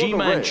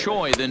 Ji-Man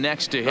Choi the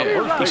next to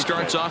hit. He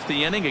starts off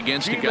the inning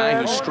against a guy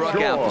who struck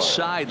out the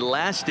side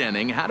last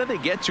inning. How did they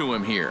get to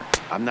him here?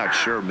 I'm not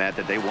sure, Matt,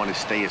 that they want to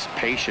stay as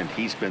patient.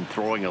 He's been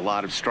throwing a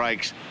lot of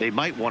strikes. They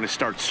might want to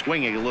start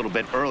swinging a little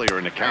bit earlier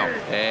in the count.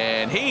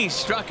 And he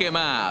struck him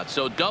out.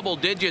 So double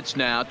digits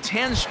now.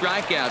 10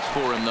 strikeouts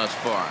for him thus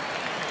far.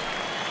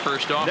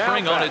 First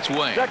offering on its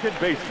way. Second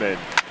baseman.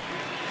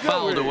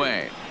 Fouled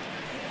away.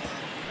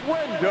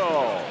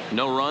 Wendell.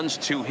 No runs,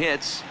 2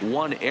 hits,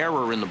 1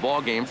 error in the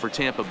ballgame for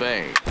Tampa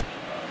Bay.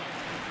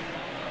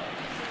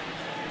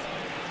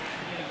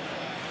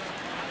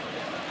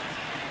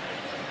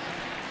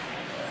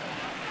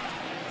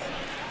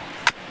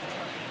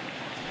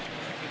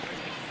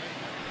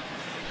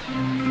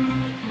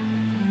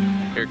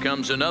 Here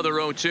comes another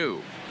 0-2.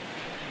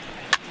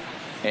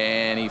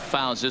 And he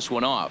fouls this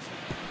one off.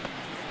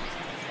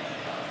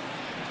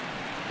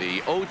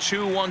 The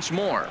 0-2 once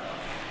more.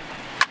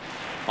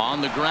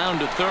 On the ground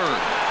to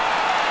third.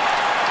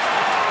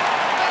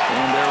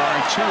 And there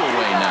are 2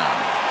 away now.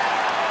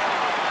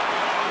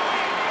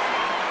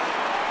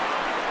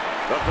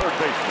 The third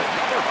baseman,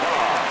 number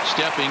 5.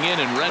 Stepping in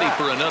and ready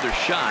for another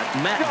shot,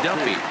 Matt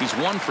Duffy. He's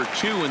 1 for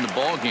 2 in the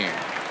ball game.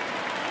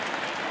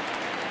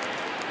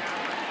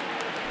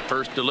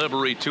 First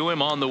delivery to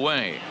him on the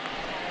way.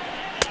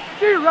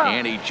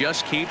 And he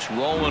just keeps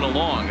rolling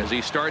along as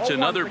he starts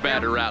another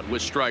batter out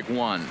with strike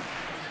 1.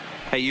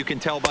 Hey, you can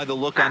tell by the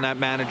look on that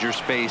manager's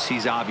face,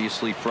 he's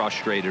obviously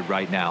frustrated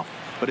right now.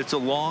 But it's a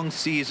long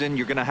season.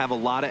 You're going to have a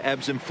lot of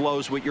ebbs and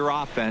flows with your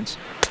offense.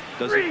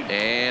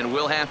 And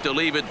we'll have to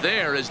leave it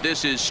there, as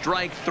this is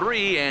strike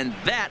 3, and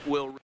that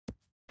will.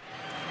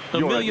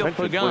 Emilio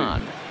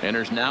Pagan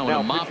enters now in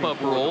a mop-up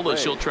role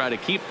as he'll try to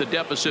keep the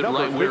deficit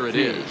right where it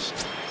is.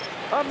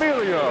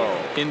 Emilio.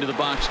 Into the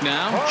box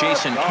now,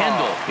 Jason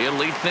Kendall. He'll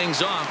lead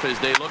things off as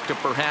they look to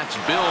perhaps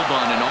build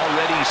on an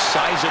already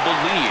sizable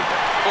lead.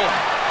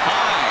 Oh,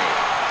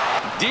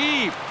 high,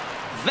 deep.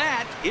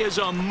 That is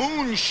a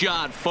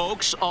moonshot,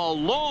 folks. A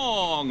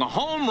long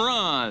home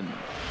run.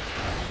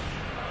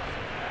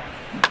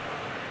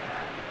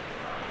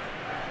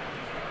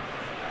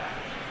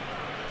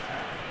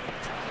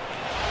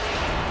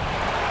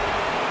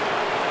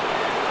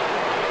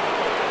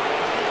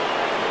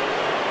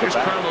 Here's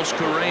Carlos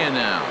Correa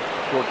now.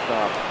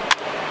 Shortstop.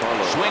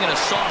 Swinging a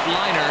soft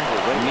liner.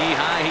 Knee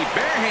high. He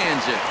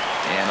barehands it.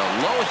 And a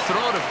low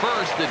throw to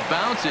first that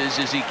bounces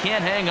as he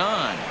can't hang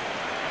on.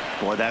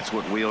 Boy, that's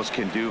what Wheels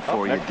can do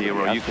for you,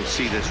 Dero. You can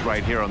see this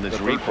right here on this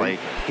replay.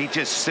 He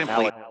just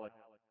simply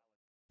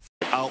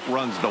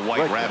outruns the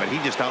White Rabbit. He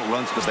just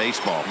outruns the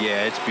baseball.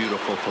 Yeah, it's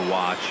beautiful to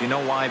watch. You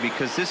know why?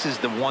 Because this is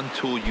the one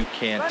tool you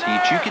can't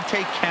teach. You can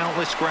take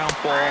countless ground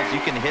balls.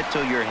 You can hit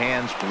till your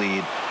hands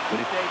bleed.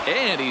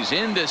 And he's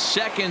into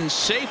second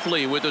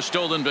safely with a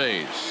stolen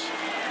base.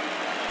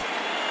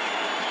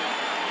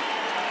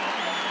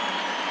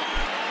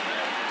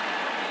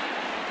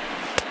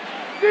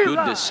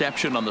 Good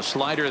deception on the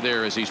slider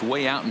there as he's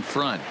way out in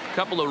front.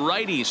 Couple of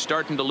righties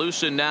starting to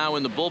loosen now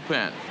in the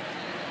bullpen.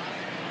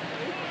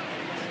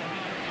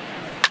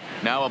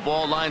 Now a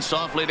ball line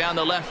softly down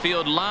the left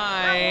field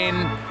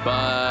line,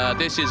 but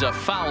this is a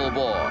foul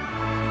ball.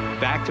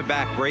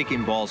 Back-to-back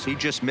breaking balls. He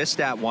just missed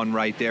that one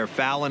right there,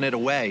 fouling it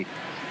away.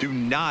 Do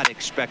not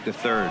expect a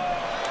third.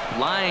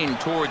 Line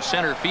towards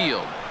center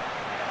field.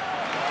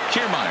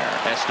 Kiermaier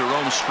has to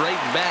roam straight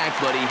back,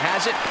 but he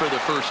has it for the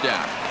first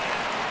out.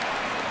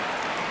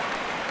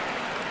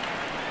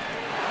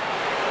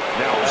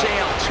 Jose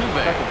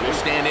Altuve will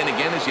stand in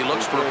again as he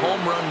looks for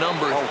home run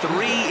number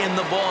 3 in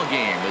the ball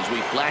game as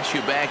we flash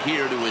you back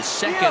here to his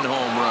second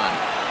home run.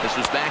 This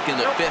was back in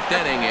the 5th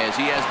inning as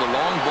he has the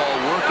long ball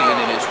working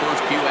in his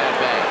first few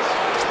at-bats.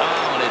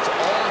 Oh, and it's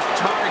off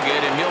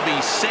target, and he'll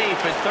be safe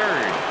at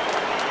third.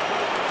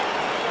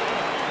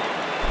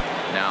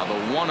 Now the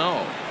 1-0.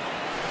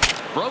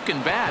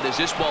 Broken bat as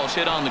this ball's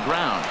hit on the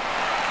ground.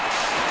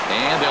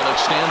 And they'll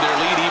extend their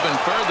lead even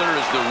further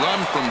as the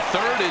run from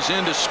third is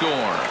in to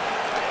score.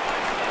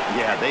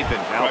 Yeah, they've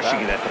been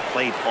crushing it at the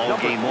plate all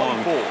game long,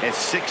 as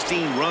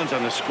 16 runs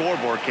on the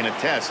scoreboard can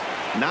attest.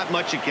 Not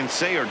much you can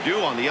say or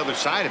do on the other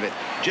side of it.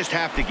 Just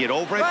have to get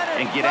over it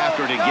and get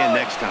after it again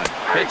next time.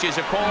 Pitch is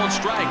a cold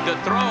strike. The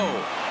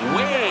throw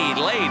way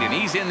late, and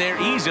he's in there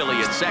easily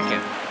at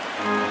second.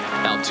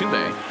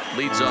 Altuve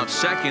leads off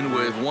second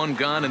with one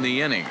gone in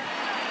the inning.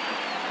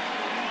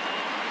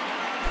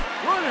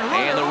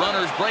 And the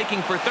runner's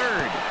breaking for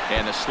third.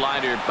 And the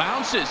slider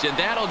bounces, and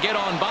that'll get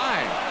on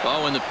by.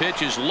 Oh, and the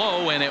pitch is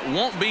low, and it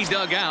won't be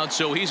dug out,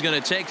 so he's going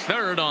to take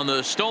third on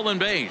the stolen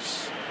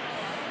base.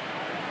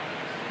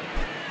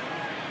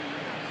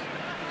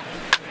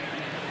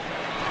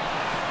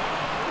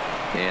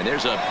 And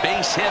there's a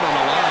base hit on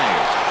the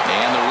line.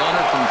 And the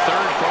runner from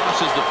third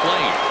crosses the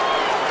plate.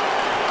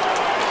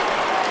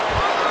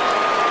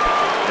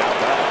 The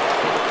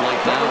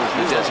plate now is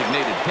the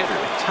designated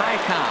hitter, Ty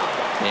Cobb.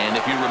 And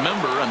if you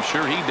remember, I'm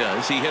sure he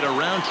does, he hit a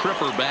round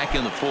tripper back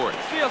in the fourth.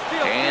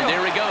 And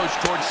there he goes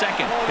towards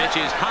second. Pitch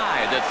is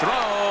high. The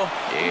throw,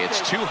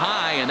 it's too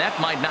high, and that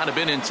might not have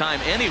been in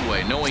time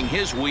anyway. Knowing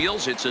his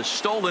wheels, it's a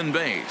stolen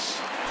base.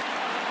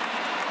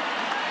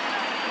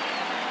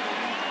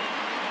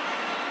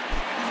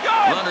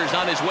 Runner's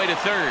on his way to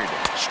third.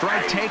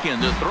 Strike taken.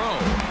 The throw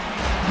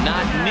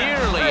not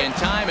nearly in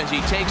time as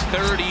he takes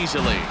third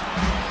easily.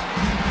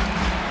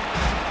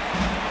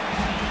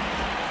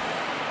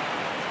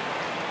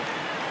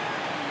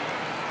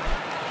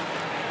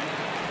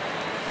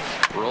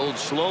 Rolled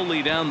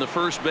slowly down the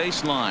first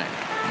baseline,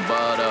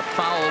 but a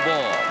foul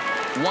ball.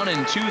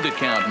 1-2 the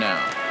count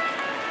now.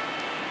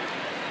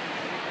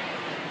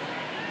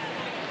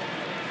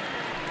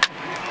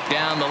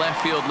 Down the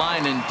left field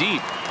line and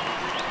deep.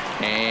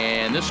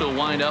 And this will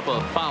wind up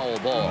a foul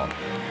ball.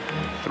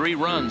 3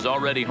 runs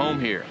already home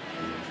here.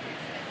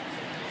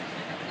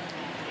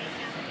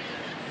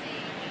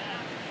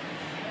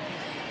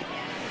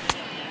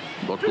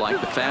 Looked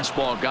like the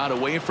fastball got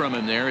away from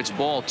him there. It's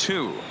ball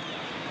 2.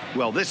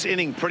 Well, this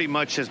inning pretty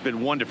much has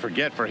been one to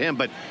forget for him,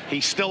 but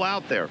he's still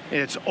out there, and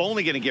it's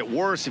only going to get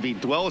worse if he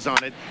dwells on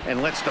it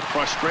and lets the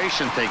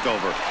frustration take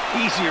over.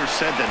 Easier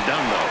said than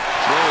done, though.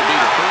 Throw will be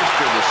the first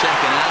for the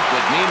second out,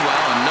 but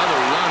meanwhile, another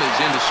run is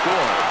in to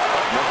score.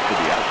 Next to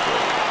the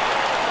Astros,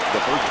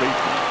 the first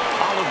baseman,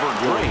 Oliver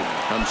Gray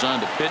comes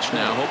on to pitch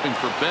now, hoping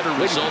for better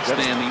results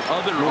than the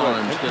other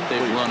arms that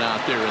they've run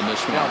out there in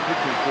this now one.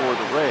 pitching for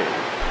the Rays.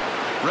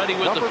 Ready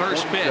with the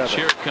first pitch.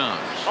 Here it comes.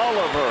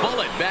 Oliver.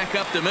 Bullet back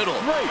up the middle.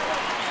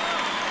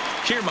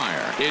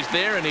 Kiermaier is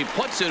there, and he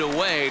puts it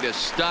away to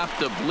stop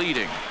the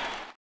bleeding.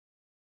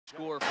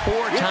 Score 4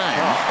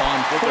 times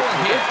on 4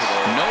 hits.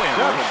 No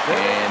errors,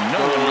 and no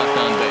one left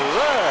on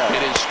base.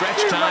 It is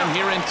stretch time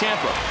here in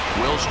Tampa.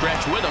 We'll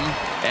stretch with them.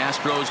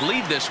 Astros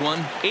lead this one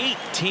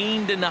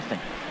 18-0.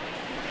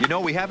 You know,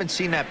 we haven't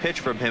seen that pitch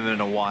from him in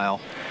a while,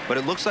 but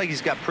it looks like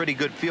he's got pretty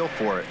good feel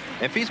for it.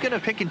 If he's going to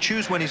pick and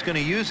choose when he's going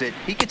to use it,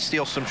 he could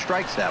steal some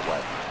strikes that way.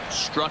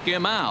 Struck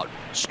him out.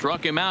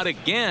 Struck him out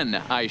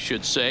again, I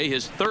should say.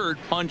 His third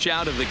punch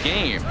out of the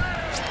game.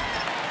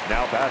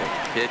 Now batting.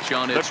 Pitch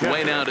on its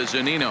way now to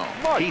Zunino.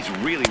 He's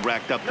really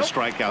racked up the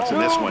strikeouts in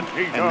this one,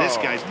 and this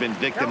guy's been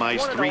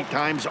victimized 3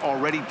 times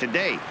already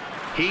today.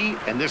 He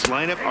and this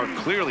lineup are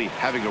clearly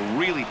having a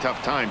really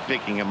tough time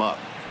picking him up.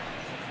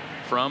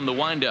 From the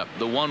windup,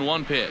 the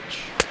 1-1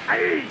 pitch.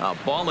 A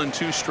ball and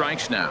 2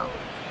 strikes now.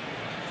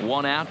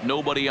 1 out,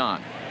 nobody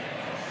on.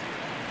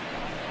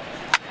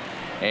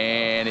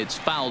 And it's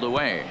fouled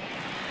away.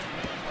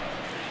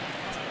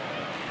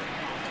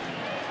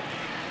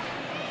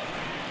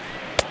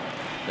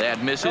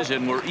 That misses,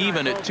 and we're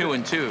even at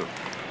 2-2.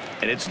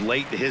 And it's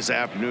late in his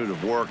afternoon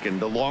of work, and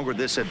the longer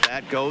this at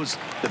bat goes,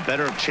 the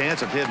better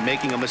chance of him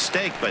making a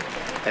mistake. But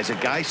as a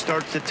guy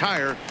starts to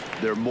tire,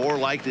 they're more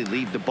likely to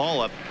leave the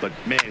ball up. But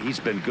man, he's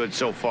been good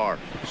so far.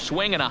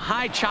 Swinging a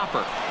high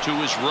chopper to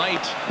his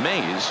right,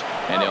 Mays,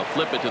 and they'll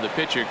flip it to the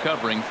pitcher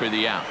covering for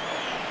the out.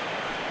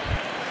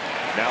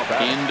 Now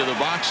back. Into the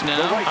box now,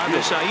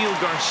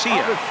 Avisail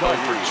Garcia. 0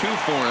 for 2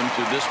 for him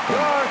to this point.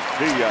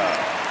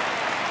 Garcia.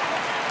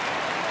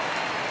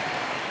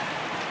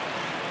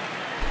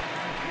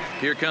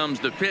 Here comes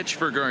the pitch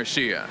for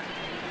Garcia.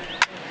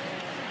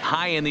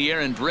 High in the air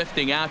and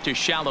drifting out to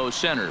shallow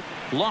center.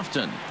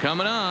 Lofton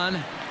coming on.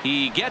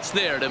 He gets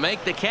there to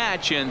make the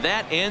catch, and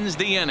that ends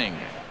the inning.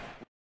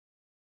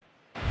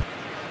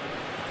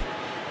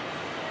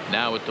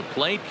 Now at the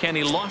plate,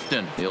 Kenny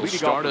Lofton. He'll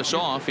start us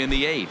off in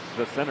the 8th.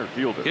 The center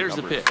fielder. Here's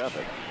the pitch.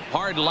 7.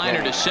 Hard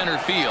liner to center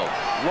field.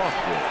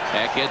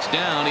 That gets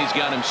down. He's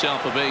got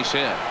himself a base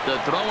hit. The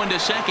throw into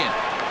second.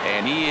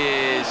 And he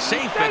is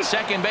safe at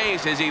second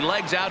base as he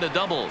legs out a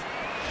double.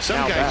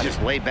 Some guys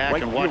just lay back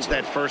and watch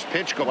that first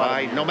pitch go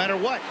by no matter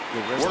what.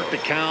 Work the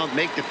count,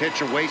 make the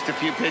pitcher waste a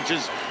few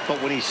pitches.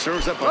 But when he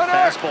serves up a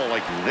fastball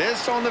like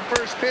this on the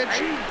first pitch,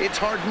 it's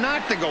hard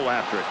not to go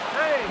after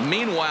it.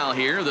 Meanwhile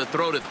here, the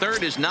throw to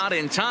third is not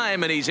in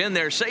time, and he's in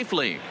there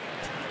safely.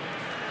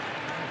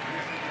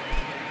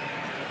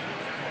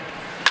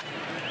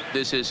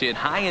 This is hit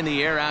high in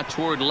the air out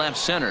toward left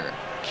center.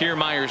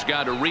 Kiermaier's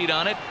got a read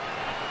on it.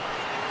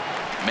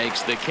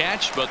 makes the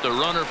catch, but the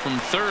runner from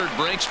third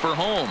breaks for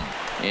home.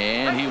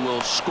 And he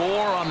will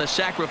score on the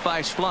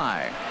sacrifice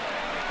fly.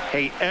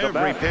 Hey,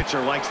 every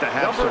pitcher likes to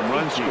have some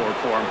runs scored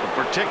for him,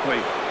 but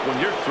particularly when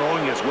you're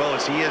throwing as well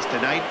as he is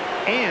tonight,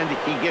 and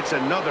he gets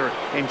another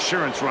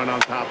insurance run on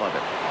top of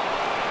it.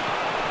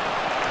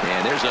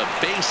 And there's a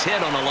base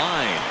hit on the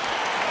line.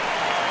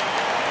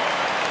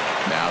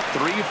 Now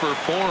 3 for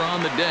 4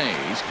 on the day.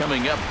 He's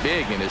coming up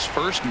big in his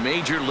first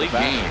major league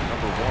game.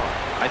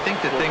 I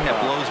think the thing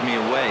that blows me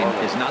away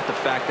is not the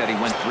fact that he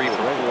went 3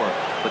 for 4,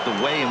 but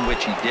the way in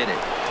which he did it.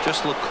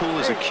 Just look cool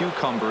as a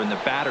cucumber in the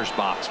batter's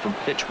box from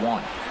pitch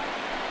 1.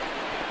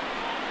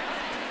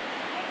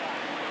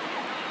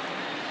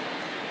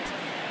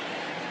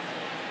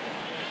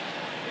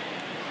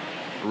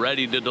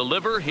 Ready to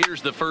deliver.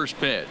 Here's the first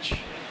pitch.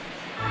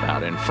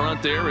 Out in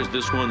front there as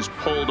this one's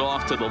pulled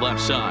off to the left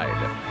side.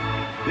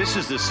 This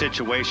is the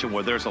situation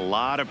where there's a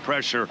lot of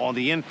pressure on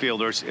the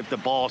infielders if the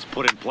ball's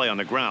put in play on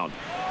the ground.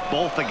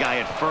 Both the guy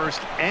at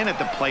first and at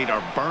the plate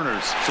are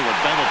burners, so a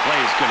double play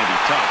is going to be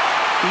tough.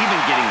 Even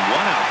getting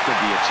one out could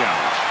be a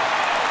challenge.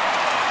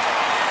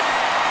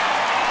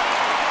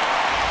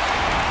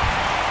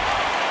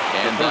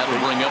 And that'll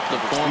bring up the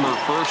former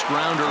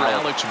first-rounder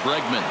Alex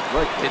Bregman.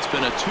 It's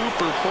been a 2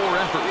 for 4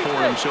 effort for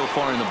him so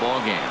far in the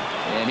ballgame,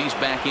 and he's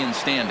back in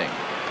standing.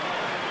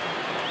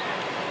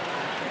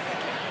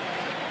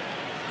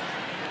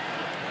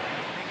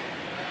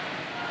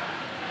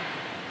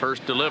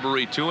 First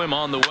delivery to him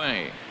on the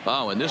way.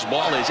 Oh, and this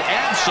ball is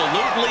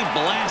absolutely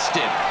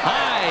blasted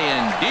high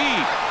and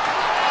deep.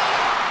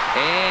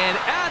 And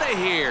out of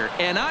here.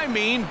 And I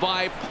mean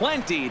by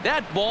plenty.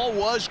 That ball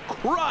was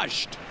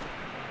crushed.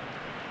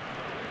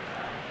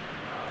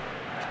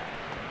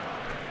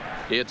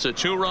 It's a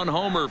 2-run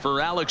homer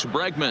for Alex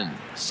Bregman.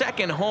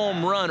 Second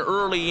home run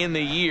early in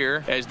the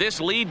year as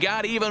this lead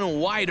got even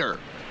wider.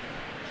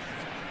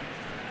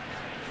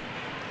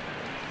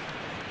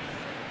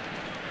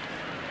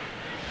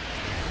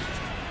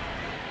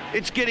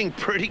 It's getting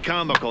pretty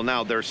comical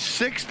now. Their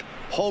 6th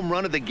home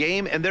run of the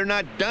game, and they're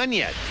not done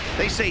yet.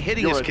 They say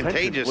hitting is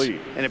contagious,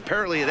 and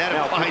apparently that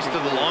applies to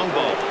the long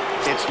ball.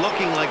 It's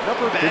looking like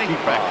batting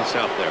practice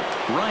out there.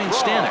 Ryan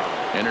Stanek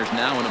enters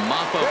now in a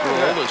mop-up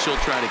role as he'll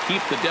try to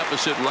keep the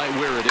deficit right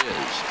where it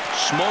is.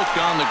 Smoke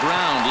on the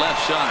ground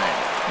left side,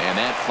 and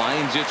that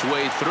finds its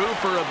way through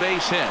for a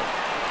base hit.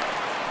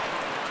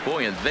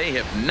 Boy, and they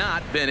have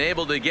not been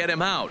able to get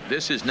him out.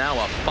 This is now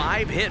a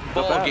 5-hit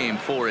ball game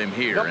for him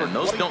here, and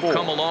those don't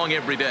come along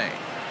every day.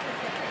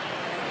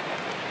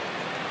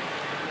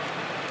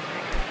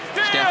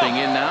 Stepping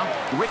in now,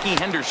 Ricky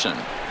Henderson.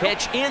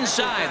 Pitch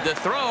inside the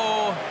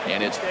throw,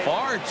 and it's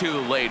far too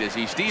late as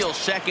he steals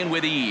second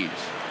with ease.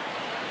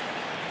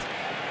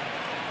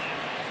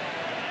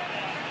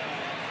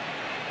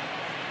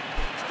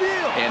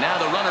 And now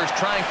the runner's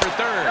trying for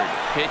third.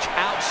 Pitch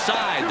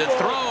outside the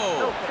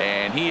throw,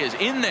 and he is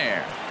in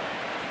there.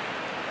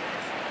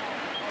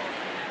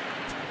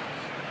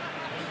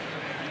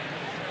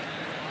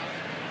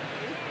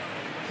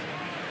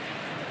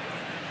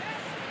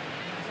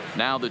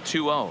 Now the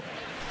 2-0.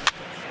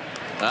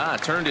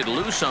 Turned it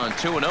loose on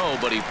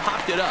 2-0, but he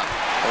popped it up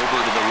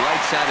over to the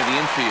right side of the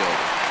infield.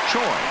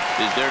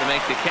 Choi is there to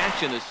make the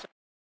catch in the.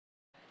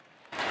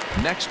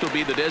 Next will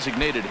be the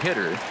designated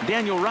hitter,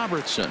 Daniel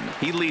Robertson.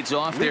 He leads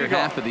off their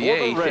half of the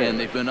 8th, and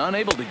they've been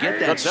unable to get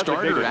that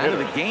starter out of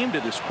the game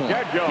to this point.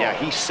 Yeah,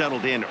 he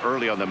settled in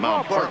early on the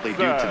mound, partly due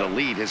to the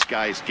lead his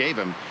guys gave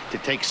him to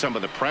take some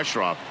of the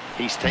pressure off.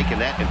 He's taken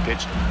that and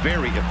pitched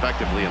very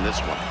effectively in this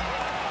one.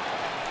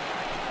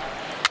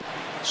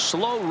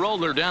 Slow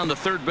roller down the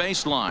third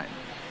baseline.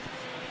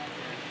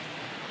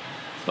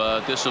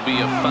 But this will be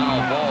a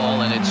foul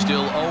ball, and it's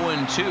still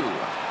 0-2.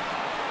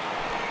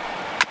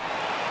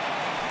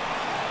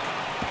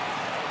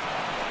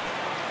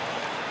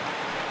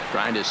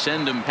 Trying to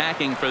send him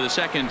packing for the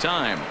second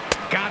time.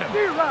 Got him.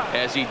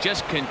 As he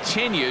just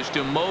continues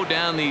to mow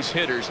down these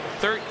hitters.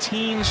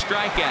 13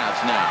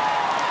 strikeouts now.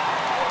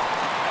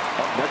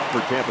 Up next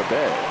for Tampa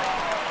Bay,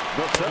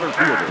 the center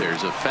fielder.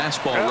 There's a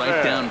fastball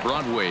right down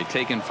Broadway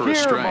taken for a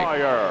strike.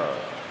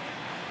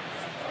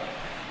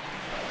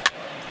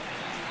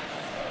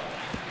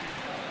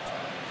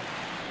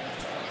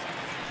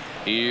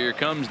 Here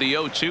comes the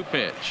 0-2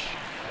 pitch.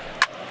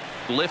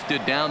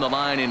 Lifted down the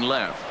line in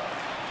left.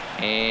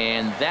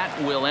 And that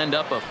will end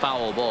up a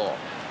foul ball.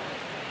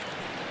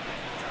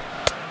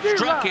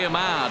 Struck him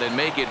out and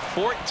make it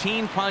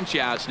 14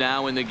 punch-outs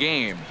now in the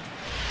game.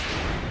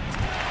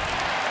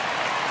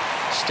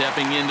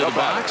 Stepping into the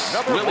box,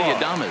 Willie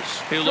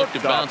Adames. He'll look to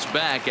bounce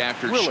back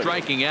after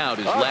striking out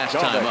his last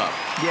time up.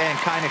 Yeah, and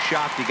kind of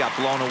shocked he got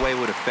blown away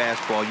with a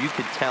fastball. You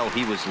could tell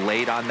he was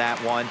late on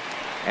that one.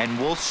 And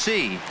we'll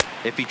see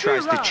if he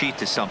tries to cheat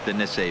to something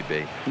this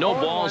AB. No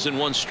balls and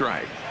 1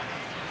 strike.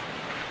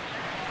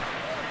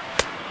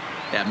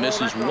 That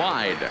misses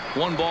wide.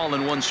 1 ball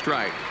and 1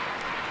 strike.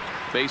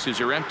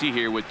 Bases are empty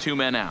here with 2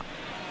 men out.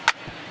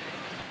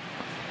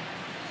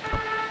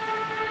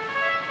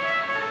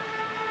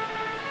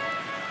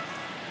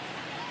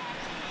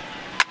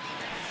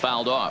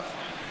 Fouled off.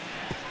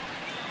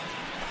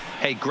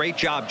 Hey, great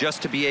job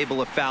just to be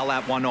able to foul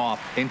that one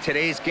off. In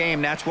today's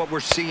game, that's what we're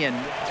seeing.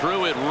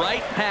 Threw it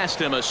right past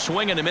him, a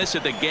swing and a miss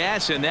at the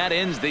gas, and that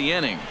ends the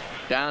inning.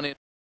 Down in.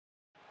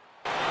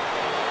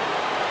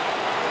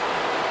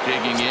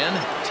 Digging in,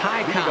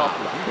 Ty Cobb.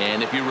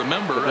 And if you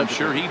remember, I'm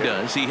sure he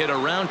does, he hit a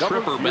round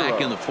tripper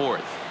back in the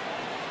fourth.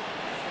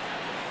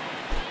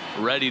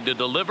 Ready to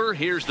deliver.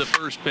 Here's the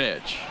first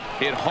pitch.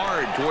 Hit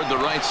hard toward the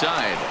right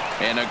side.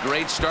 And a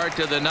great start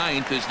to the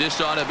ninth, as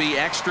this ought to be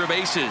extra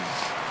bases.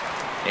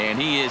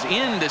 And he is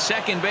into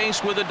second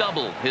base with a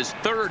double. His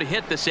third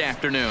hit this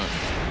afternoon.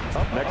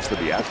 Up next to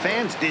the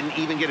fans didn't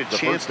even get a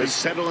chance to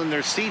settle in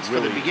their seats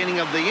for the beginning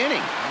of the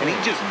inning. And he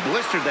just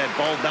blistered that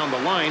ball down the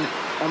line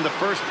on the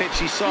first pitch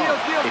he saw.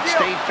 It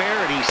stayed fair,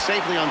 and he's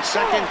safely on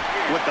second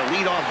with the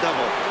leadoff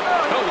double.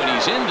 Oh, and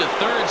he's into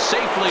third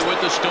safely with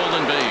the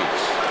stolen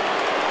base.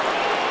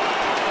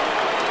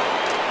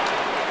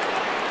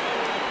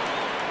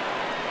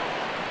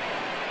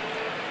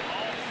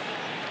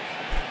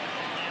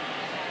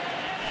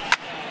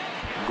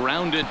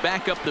 Grounded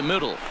back up the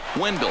middle.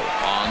 Wendell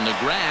on the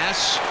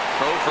grass.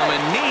 Throw from a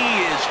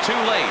knee is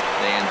too late,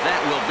 and that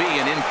will be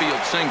an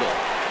infield single.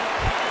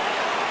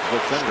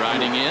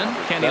 Striding in,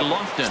 Kenny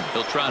Lofton.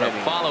 He'll try to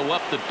follow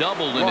up the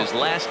double in his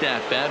last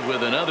at-bat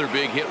with another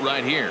big hit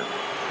right here.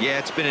 Yeah,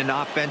 it's been an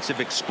offensive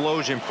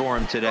explosion for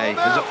him today.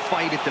 There's a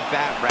fight at the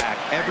bat rack.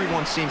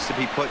 Everyone seems to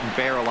be putting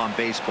barrel on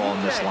baseball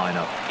in this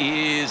lineup.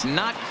 Is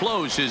not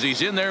close as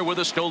he's in there with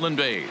a stolen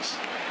base.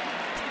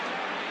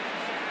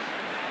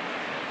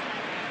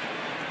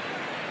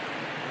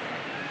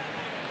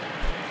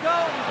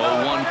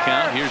 Oh, 1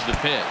 count. Here's the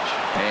pitch.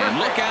 And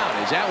look out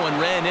as that one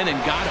ran in and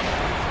got him.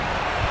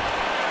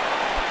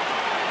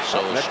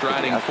 So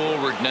striding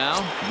forward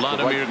now,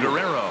 Vladimir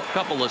Guerrero. A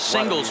couple of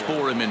singles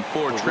for him in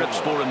 4 trips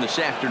for him this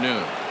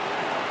afternoon.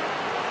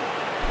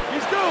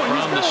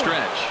 From the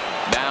stretch.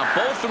 Now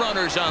both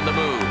runners on the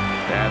move.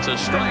 That's a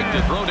strike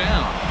to throw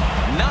down.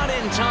 Not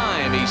in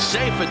time. He's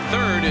safe at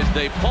third as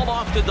they pull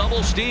off the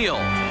double steal.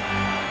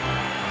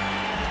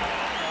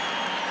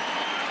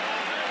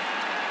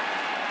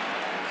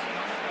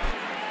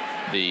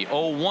 The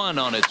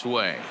 0-1 on its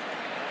way.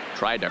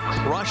 Tried to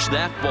crush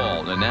that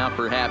ball, and now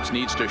perhaps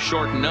needs to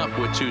shorten up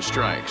with 2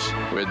 strikes.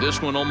 With this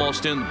one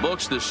almost in the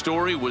books, the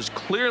story was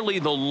clearly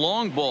the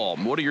long ball.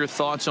 What are your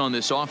thoughts on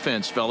this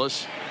offense,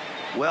 fellas?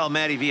 Well,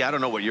 Matty V, I don't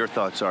know what your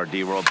thoughts are,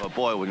 D-Roll, but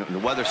boy, when the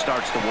weather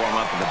starts to warm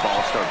up and the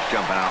ball starts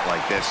jumping out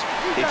like this,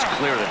 it's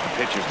clear that the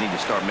pitchers need to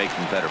start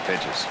making better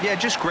pitches. Yeah,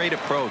 just great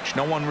approach.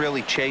 No one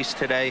really chased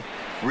today.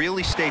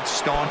 Really stayed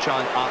staunch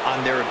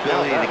on their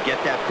ability to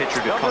get that pitcher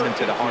to come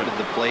into the heart of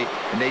the plate,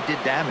 and they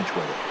did damage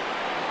with it.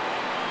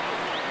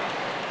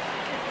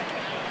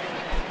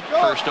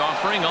 First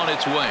offering on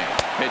its way.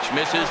 Pitch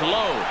misses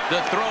low.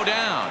 The throw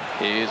down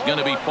is going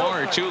to be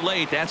far too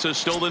late. That's a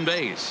stolen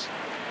base.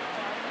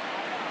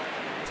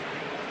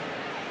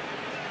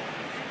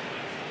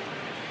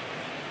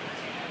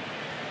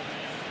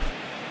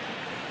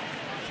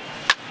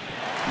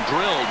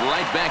 Drilled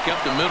right back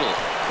up the middle,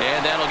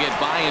 and that'll get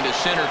by into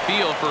center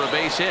field for a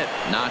base hit.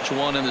 Notch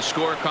 1 in the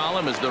score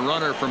column as the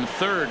runner from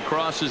third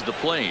crosses the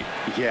plate.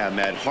 Yeah,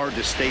 Matt, hard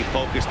to stay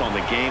focused on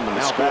the game when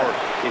the score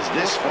is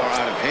this far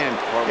out of hand,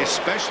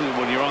 especially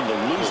when you're on the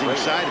losing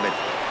side of it.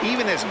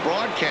 Even as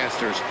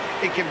broadcasters,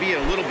 it can be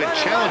a little bit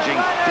challenging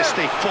to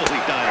stay fully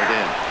dialed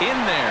in. In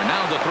there,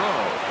 now the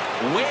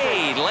throw.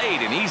 Way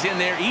late, and he's in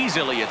there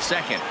easily at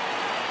second.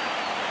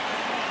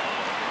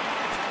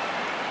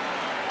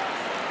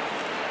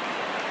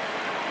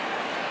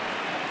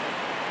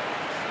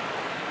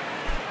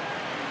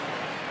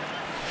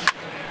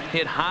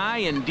 Hit high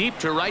and deep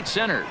to right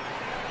center.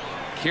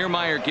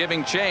 Kiermaier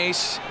giving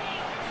chase.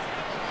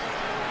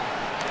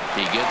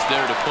 He gets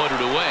there to put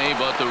it away,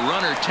 but the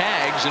runner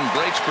tags and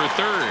breaks for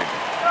third.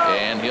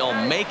 And he'll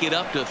make it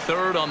up to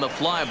third on the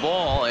fly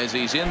ball as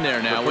he's in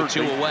there now with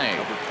 2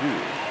 away.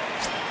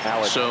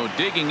 So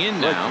digging in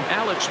now,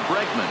 Alex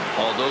Bregman.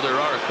 Although there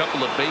are a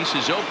couple of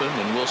bases open,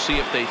 and we'll see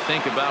if they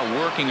think about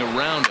working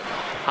around him.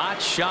 Hot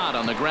shot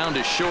on the ground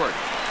is short.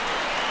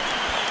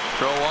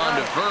 Throw on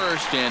to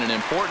first, and an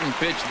important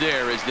pitch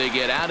there as they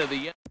get out of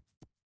the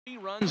 3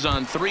 runs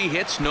on 3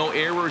 hits, no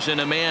errors, and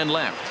a man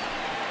left.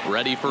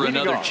 Ready for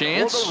another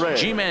chance.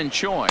 Ji-Man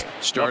Choi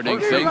starting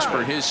things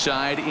for his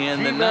side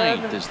in the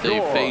 9th as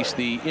they face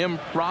the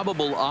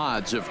improbable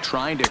odds of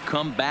trying to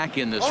come back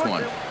in this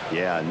one.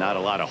 Yeah, not a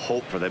lot of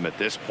hope for them at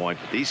this point.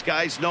 But these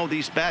guys know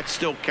these bats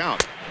still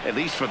count, at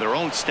least for their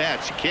own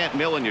stats. You can't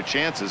mill in your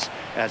chances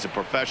as a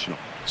professional.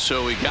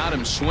 So he got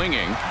him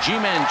swinging.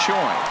 Ji-Man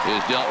Choi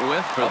is dealt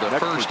with for the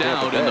first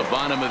out in the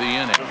bottom of the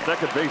inning. The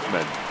second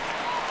baseman,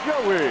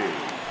 Joey.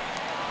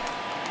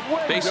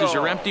 Bases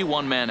are empty,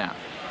 1 man out.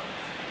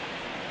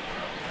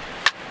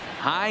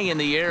 High in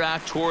the air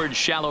out towards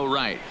shallow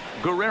right.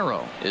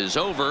 Guerrero is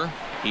over.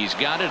 He's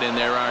got it, and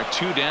there are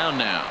 2 down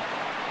now.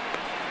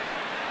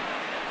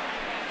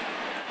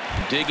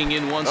 digging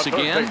in once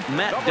again,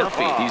 Matt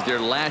Duffy. He's their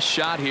last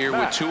shot here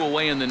with 2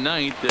 away in the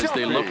ninth as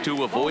they look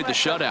to avoid the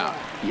shutout.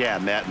 Yeah,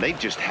 Matt, they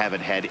just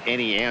haven't had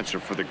any answer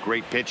for the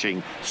great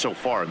pitching so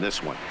far in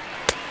this one.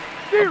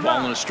 A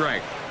ball and a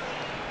strike.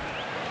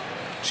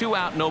 2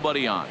 out,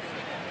 nobody on.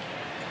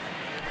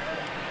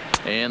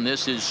 And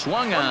this is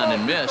swung on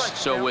and missed.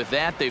 So with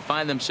that, they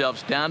find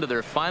themselves down to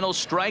their final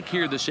strike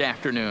here this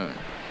afternoon.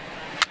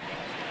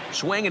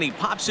 Swing, and he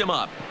pops him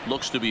up.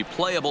 Looks to be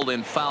playable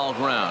in foul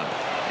ground.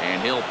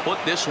 And he'll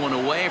put this one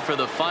away for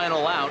the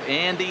final out.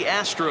 And the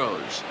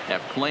Astros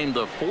have claimed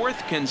the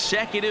 4th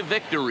consecutive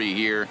victory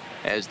here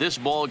as this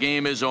ball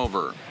game is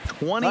over.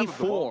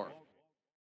 24.